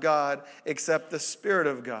thoughts of God except the Spirit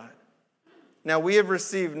of God. Now we have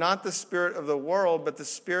received not the spirit of the world, but the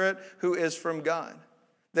Spirit who is from God,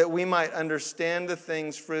 that we might understand the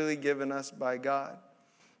things freely given us by God.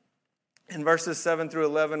 In verses 7 through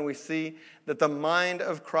 11, we see that the mind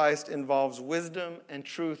of Christ involves wisdom and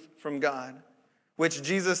truth from God, which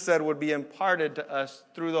Jesus said would be imparted to us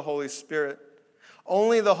through the Holy Spirit.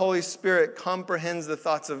 Only the Holy Spirit comprehends the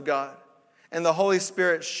thoughts of God. And the Holy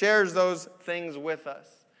Spirit shares those things with us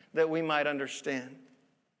that we might understand.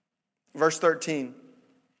 Verse 13,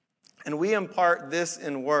 and we impart this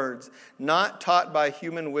in words, not taught by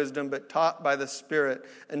human wisdom, but taught by the Spirit,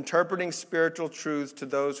 interpreting spiritual truths to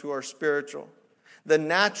those who are spiritual. The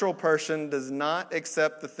natural person does not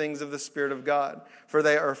accept the things of the Spirit of God, for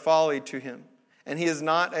they are folly to him, and he is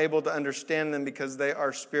not able to understand them because they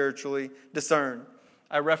are spiritually discerned.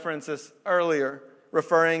 I referenced this earlier,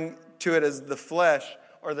 referring to it as the flesh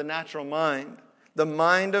or the natural mind. The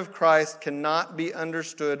mind of Christ cannot be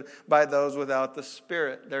understood by those without the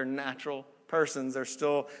Spirit. They're natural persons. They're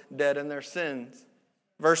still dead in their sins.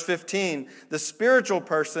 Verse 15, the spiritual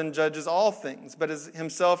person judges all things, but is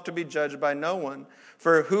himself to be judged by no one.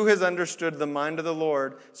 For who has understood the mind of the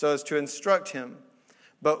Lord so as to instruct him?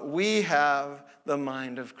 But we have the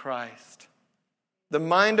mind of Christ. The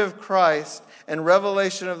mind of Christ and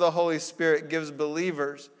revelation of the Holy Spirit gives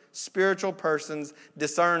believers, spiritual persons,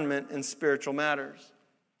 discernment in spiritual matters.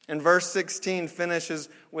 And verse 16 finishes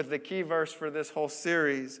with the key verse for this whole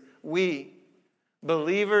series. We,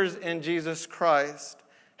 believers in Jesus Christ,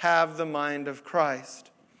 have the mind of Christ.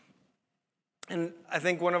 And I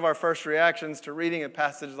think one of our first reactions to reading a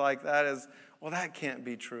passage like that is, well, that can't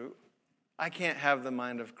be true. I can't have the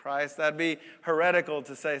mind of Christ. That'd be heretical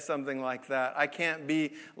to say something like that. I can't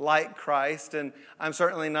be like Christ. And I'm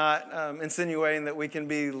certainly not insinuating that we can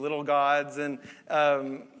be little gods and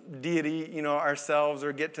deity, ourselves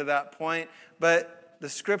or get to that point. But the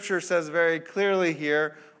scripture says very clearly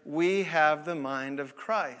here, we have the mind of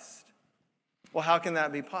Christ. Well, how can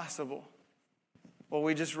that be possible? Well,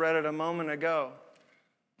 we just read it a moment ago.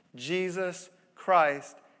 Jesus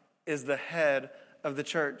Christ is the head of the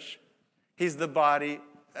church. He's the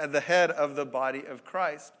head of the body of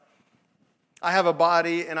Christ. I have a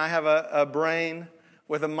body and I have a brain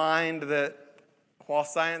with a mind that, while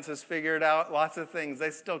science has figured out lots of things,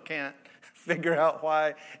 they still can't figure out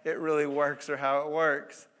why it really works or how it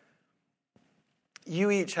works. You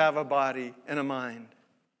each have a body and a mind.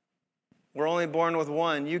 We're only born with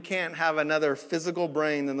one. You can't have another physical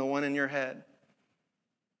brain than the one in your head.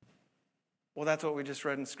 Well, that's what we just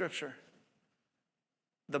read in Scripture.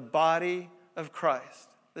 The body of Christ,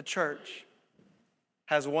 the church,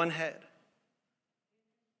 has one head,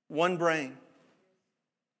 one brain,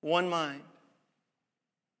 one mind.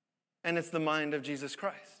 And it's the mind of Jesus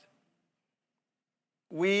Christ.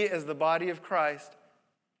 We, as the body of Christ,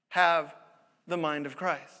 have the mind of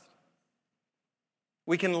Christ.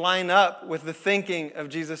 We can line up with the thinking of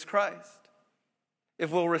Jesus Christ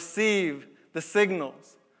if we'll receive the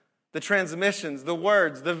signals, the transmissions, the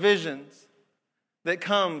words, the visions that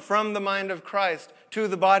come from the mind of Christ to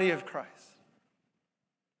the body of Christ.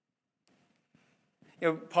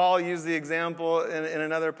 Paul used the example in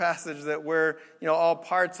another passage that we're all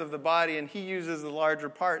parts of the body, and he uses the larger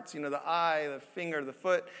parts, the eye, the finger, the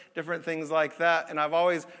foot, different things like that. And I've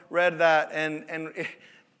always read that, and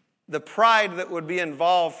the pride that would be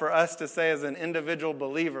involved for us to say as an individual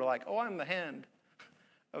believer, like, oh, I'm the hand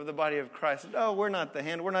of the body of Christ. No, we're not the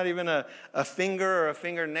hand. We're not even a finger or a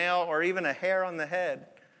fingernail or even a hair on the head.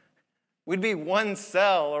 We'd be one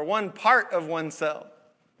cell or one part of one cell,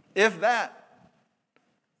 if that.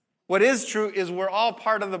 What is true is we're all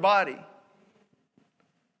part of the body.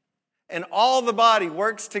 And all the body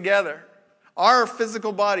works together. Our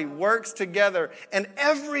physical body works together, and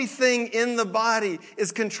everything in the body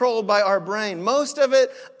is controlled by our brain. Most of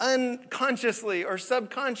it unconsciously or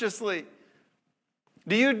subconsciously.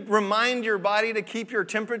 Do you remind your body to keep your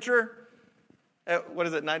temperature at,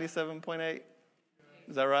 97.8?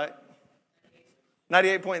 Is that right?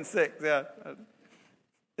 98.6, yeah.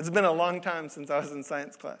 It's been a long time since I was in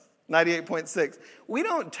science class. 98.6. We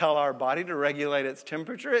don't tell our body to regulate its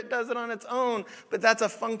temperature. It does it on its own, but that's a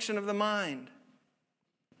function of the mind.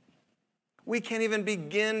 We can't even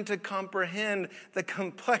begin to comprehend the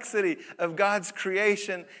complexity of God's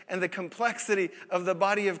creation and the complexity of the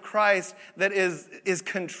body of Christ that is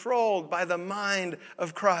controlled by the mind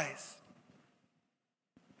of Christ.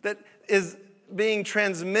 That is being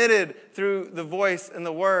transmitted through the voice and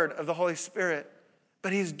the word of the Holy Spirit.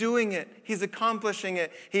 But he's doing it. He's accomplishing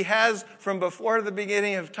it. He has from before the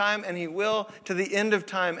beginning of time, and he will to the end of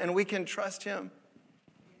time, and we can trust him.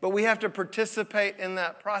 But we have to participate in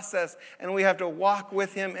that process, and we have to walk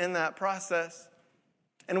with him in that process.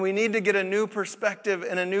 And we need to get a new perspective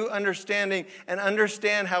and a new understanding and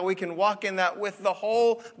understand how we can walk in that with the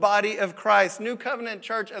whole body of Christ. New Covenant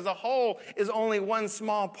Church as a whole is only one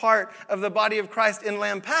small part of the body of Christ in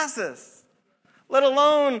Lampasas, let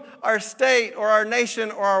alone our state or our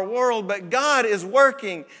nation or our world. But God is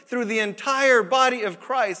working through the entire body of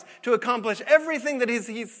Christ to accomplish everything that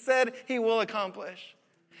He said He will accomplish.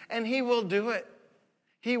 And He will do it.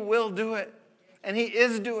 He will do it. And He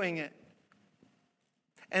is doing it.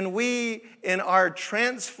 And we, in our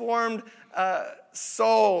transformed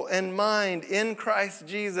soul and mind in Christ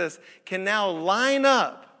Jesus, can now line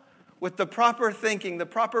up with the proper thinking, the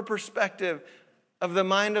proper perspective of the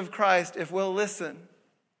mind of Christ if we'll listen,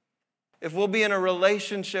 if we'll be in a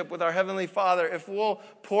relationship with our Heavenly Father, if we'll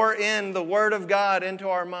pour in the Word of God into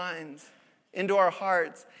our minds, into our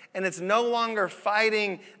hearts. And it's no longer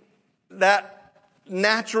fighting that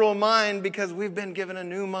natural mind because we've been given a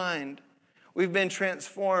new mind. We've been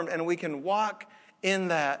transformed, and we can walk in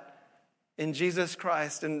that in Jesus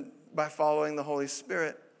Christ and by following the Holy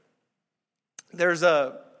Spirit. There's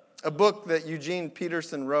a book that Eugene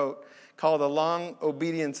Peterson wrote called A Long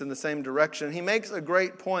Obedience in the Same Direction. He makes a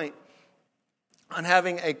great point on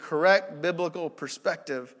having a correct biblical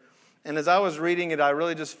perspective. And as I was reading it, I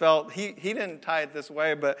really just felt, he didn't tie it this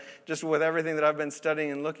way, but just with everything that I've been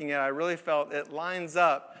studying and looking at, I really felt it lines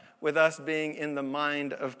up with us being in the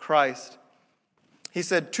mind of Christ. He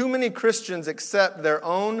said, too many Christians accept their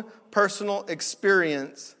own personal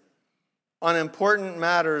experience on important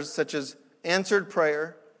matters such as answered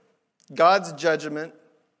prayer, God's judgment,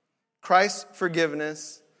 Christ's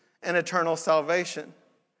forgiveness, and eternal salvation.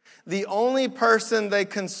 The only person they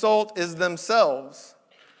consult is themselves,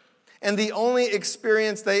 and the only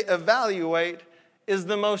experience they evaluate is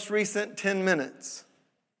the most recent 10 minutes.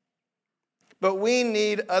 But we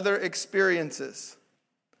need other experiences,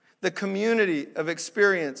 the community of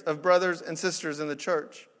experience of brothers and sisters in the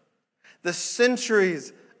church, the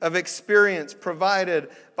centuries of experience provided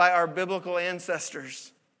by our biblical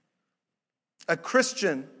ancestors. A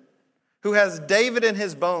Christian who has David in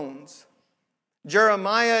his bones,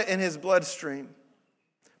 Jeremiah in his bloodstream,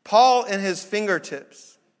 Paul in his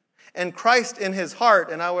fingertips, and Christ in his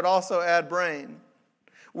heart, and I would also add brain,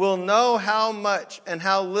 will know how much and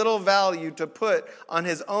how little value to put on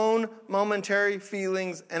his own momentary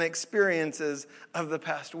feelings and experiences of the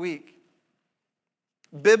past week.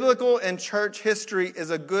 Biblical and church history is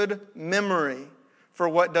a good memory for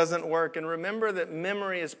what doesn't work. And remember that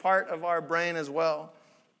memory is part of our brain as well.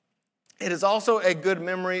 It is also a good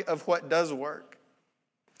memory of what does work.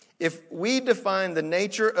 If we define the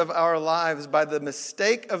nature of our lives by the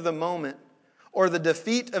mistake of the moment, or the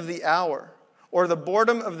defeat of the hour, or the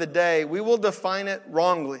boredom of the day, we will define it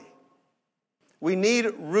wrongly. We need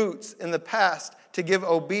roots in the past to give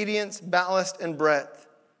obedience ballast and breadth.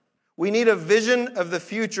 We need a vision of the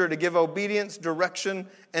future to give obedience direction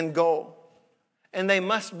and goal. And they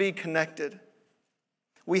must be connected.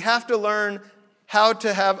 We have to learn how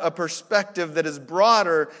to have a perspective that is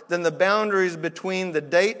broader than the boundaries between the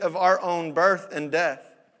date of our own birth and death.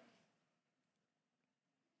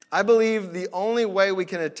 I believe the only way we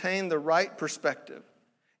can attain the right perspective,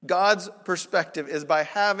 God's perspective, is by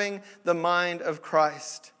having the mind of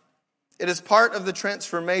Christ. It is part of the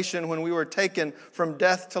transformation when we were taken from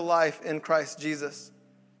death to life in Christ Jesus.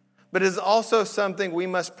 But it is also something we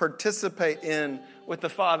must participate in with the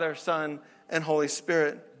Father, Son, and Holy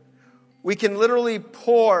Spirit. We can literally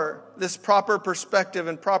pour this proper perspective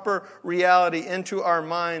and proper reality into our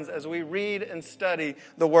minds as we read and study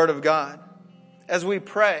the Word of God, as we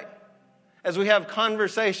pray, as we have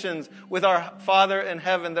conversations with our Father in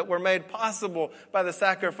heaven that were made possible by the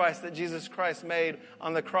sacrifice that Jesus Christ made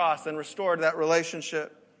on the cross and restored that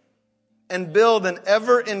relationship, and build an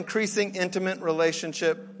ever-increasing intimate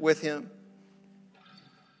relationship with Him.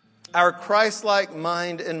 Our Christ-like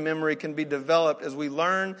mind and memory can be developed as we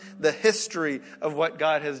learn the history of what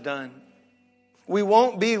God has done. We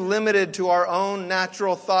won't be limited to our own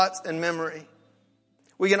natural thoughts and memory.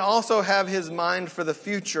 We can also have His mind for the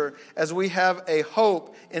future as we have a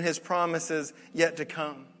hope in His promises yet to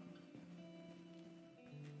come.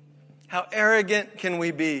 How arrogant can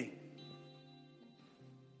we be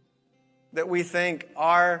that we think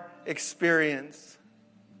our experience,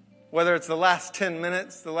 whether it's the last 10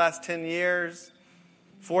 minutes, the last 10 years,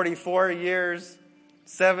 44 years,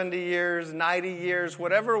 70 years, 90 years,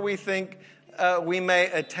 whatever we think we may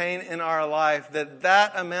attain in our life,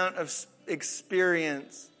 that amount of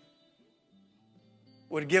experience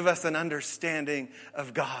would give us an understanding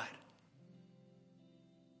of God.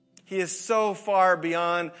 He is so far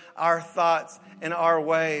beyond our thoughts and our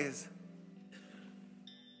ways.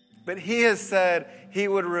 But He has said He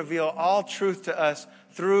would reveal all truth to us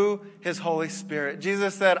through His Holy Spirit.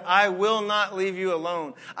 Jesus said, I will not leave you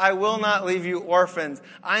alone. I will not leave you orphans.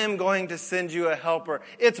 I am going to send you a helper.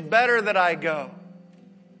 It's better that I go.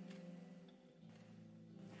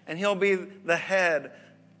 And He'll be the head,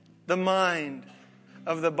 the mind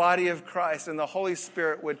of the body of Christ. And the Holy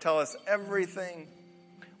Spirit would tell us everything.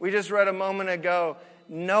 We just read a moment ago,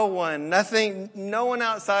 no one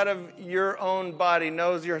outside of your own body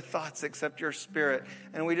knows your thoughts except your spirit.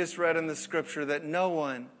 And we just read in the scripture that no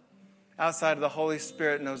one outside of the Holy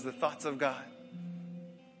Spirit knows the thoughts of God.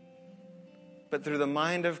 But through the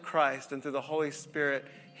mind of Christ and through the Holy Spirit,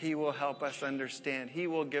 He will help us understand. He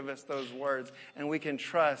will give us those words. And we can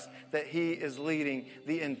trust that He is leading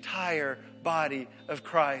the entire body of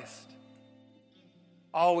Christ.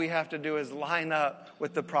 All we have to do is line up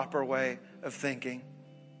with the proper way of thinking.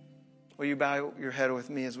 Will you bow your head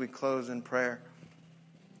with me as we close in prayer?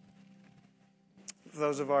 For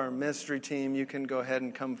those of our ministry team, you can go ahead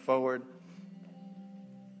and come forward.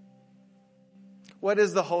 What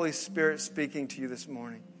is the Holy Spirit speaking to you this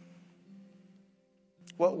morning?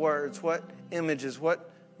 What words, what images,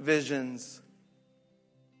 what visions?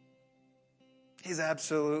 He's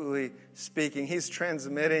absolutely speaking. He's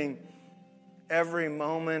transmitting every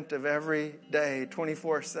moment of every day,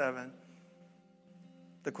 24/7.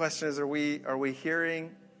 The question is, are we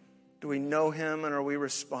hearing? Do we know him, and are we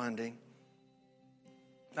responding?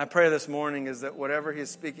 I pray this morning is that whatever he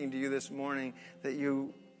is speaking to you this morning, that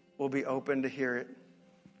you will be open to hear it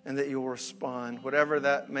and that you will respond, whatever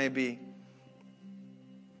that may be.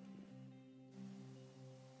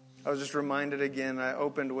 I was just reminded again, I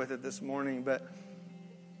opened with it this morning, but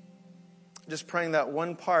just praying that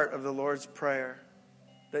one part of the Lord's Prayer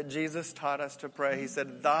that Jesus taught us to pray. He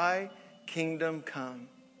said, "Thy kingdom come,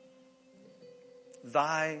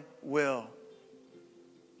 thy will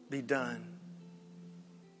be done."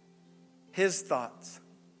 His thoughts,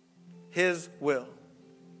 his will,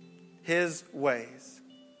 his ways,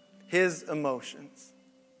 his emotions,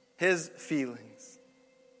 his feelings.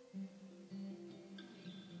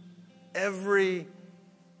 Everything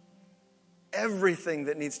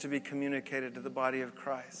that needs to be communicated to the body of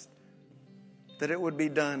Christ, that it would be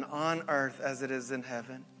done on earth as it is in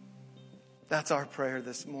heaven. That's our prayer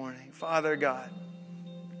this morning. Father God,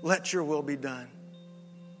 let your will be done.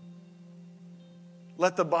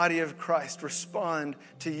 Let the body of Christ respond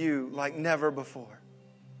to you like never before.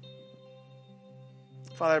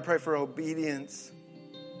 Father, I pray for obedience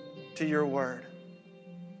to your word.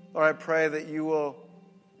 Lord, I pray that you will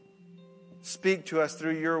speak to us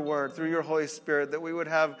through your word, through your Holy Spirit, that we would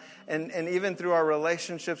have, and even through our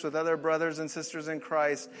relationships with other brothers and sisters in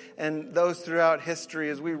Christ and those throughout history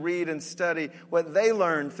as we read and study what they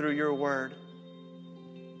learned through your word.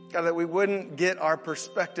 God, that we wouldn't get our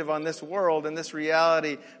perspective on this world and this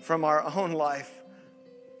reality from our own life,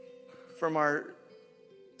 from our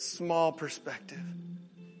small perspective,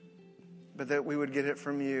 but that we would get it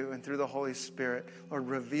from you and through the Holy Spirit. Lord,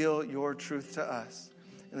 reveal your truth to us.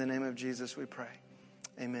 In the name of Jesus, we pray.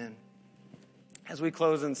 Amen. As we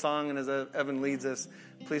close in song and as Evan leads us,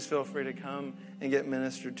 please feel free to come and get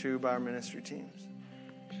ministered to by our ministry teams.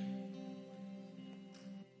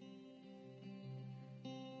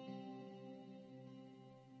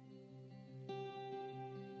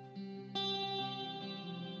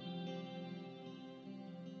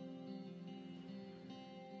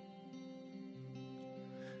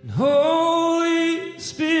 Holy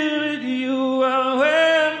Spirit, you are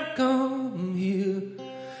welcome here.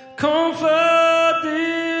 Comfort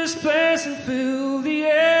this place and fill the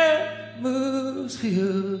atmosphere.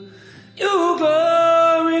 Your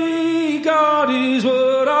glory, God, is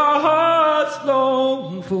what our hearts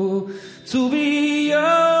long for. To be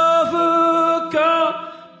overcome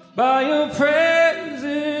by your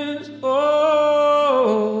presence, oh.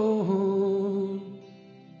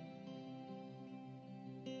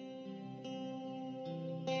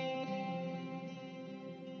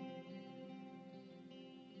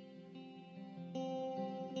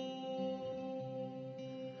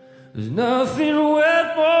 There's nothing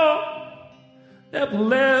worth more that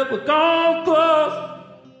will ever come close.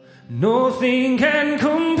 Nothing can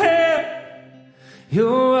compare.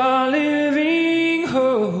 You're our living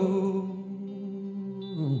hope.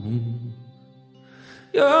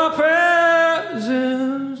 Your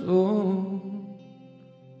presence, oh.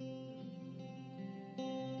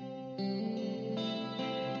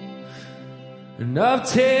 And I've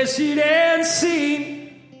tasted and seen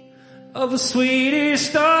of the sweetest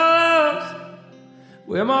stars,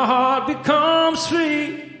 where my heart becomes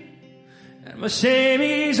free and my shame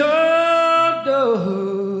is undone.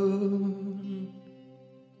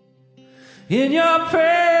 In your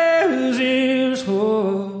presence,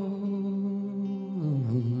 oh.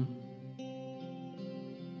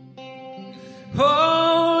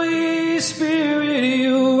 Holy Spirit,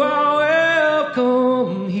 you are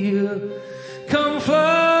welcome here. Come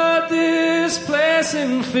flood this place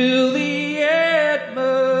and fill the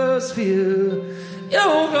atmosphere.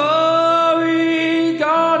 Your glory,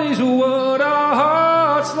 God, is what our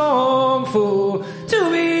hearts long for.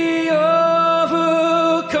 To be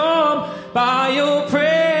overcome by your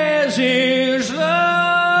presence, Lord.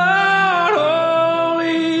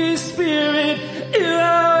 Holy Spirit, you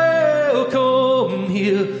are welcome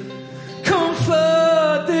here. Come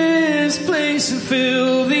flood this place and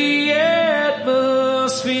fill the atmosphere.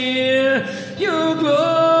 Your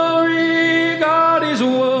glory, God, is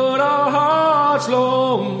what our hearts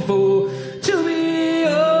long for. To be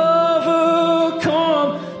overcome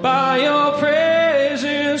by your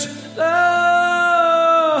presence, Lord.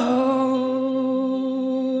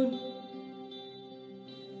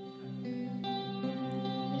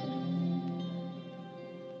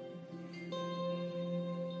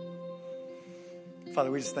 Father,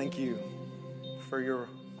 we just thank you for your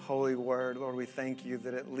holy word. Lord, we thank you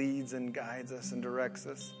that it leads and guides us and directs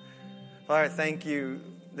us. Father, I thank you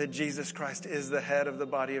that Jesus Christ is the head of the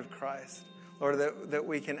body of Christ. Lord, that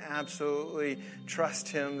we can absolutely trust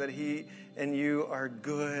him, that he and you are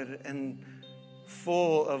good and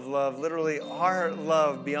full of love. Literally, our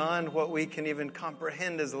love beyond what we can even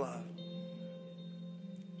comprehend as love.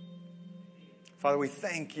 Father, we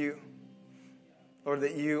thank you, Lord,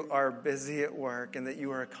 that you are busy at work and that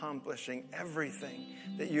you are accomplishing everything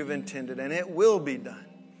that you've intended. And it will be done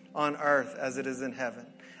on earth as it is in heaven.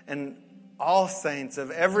 And all saints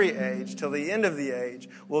of every age till the end of the age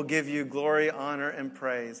will give you glory, honor, and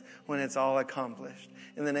praise when it's all accomplished.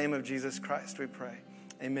 In the name of Jesus Christ we pray.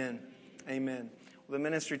 Amen. Amen. Well, the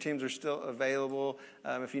ministry teams are still available.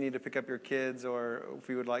 If you need to pick up your kids or if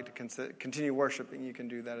you would like to continue worshiping, you can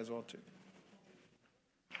do that as well too.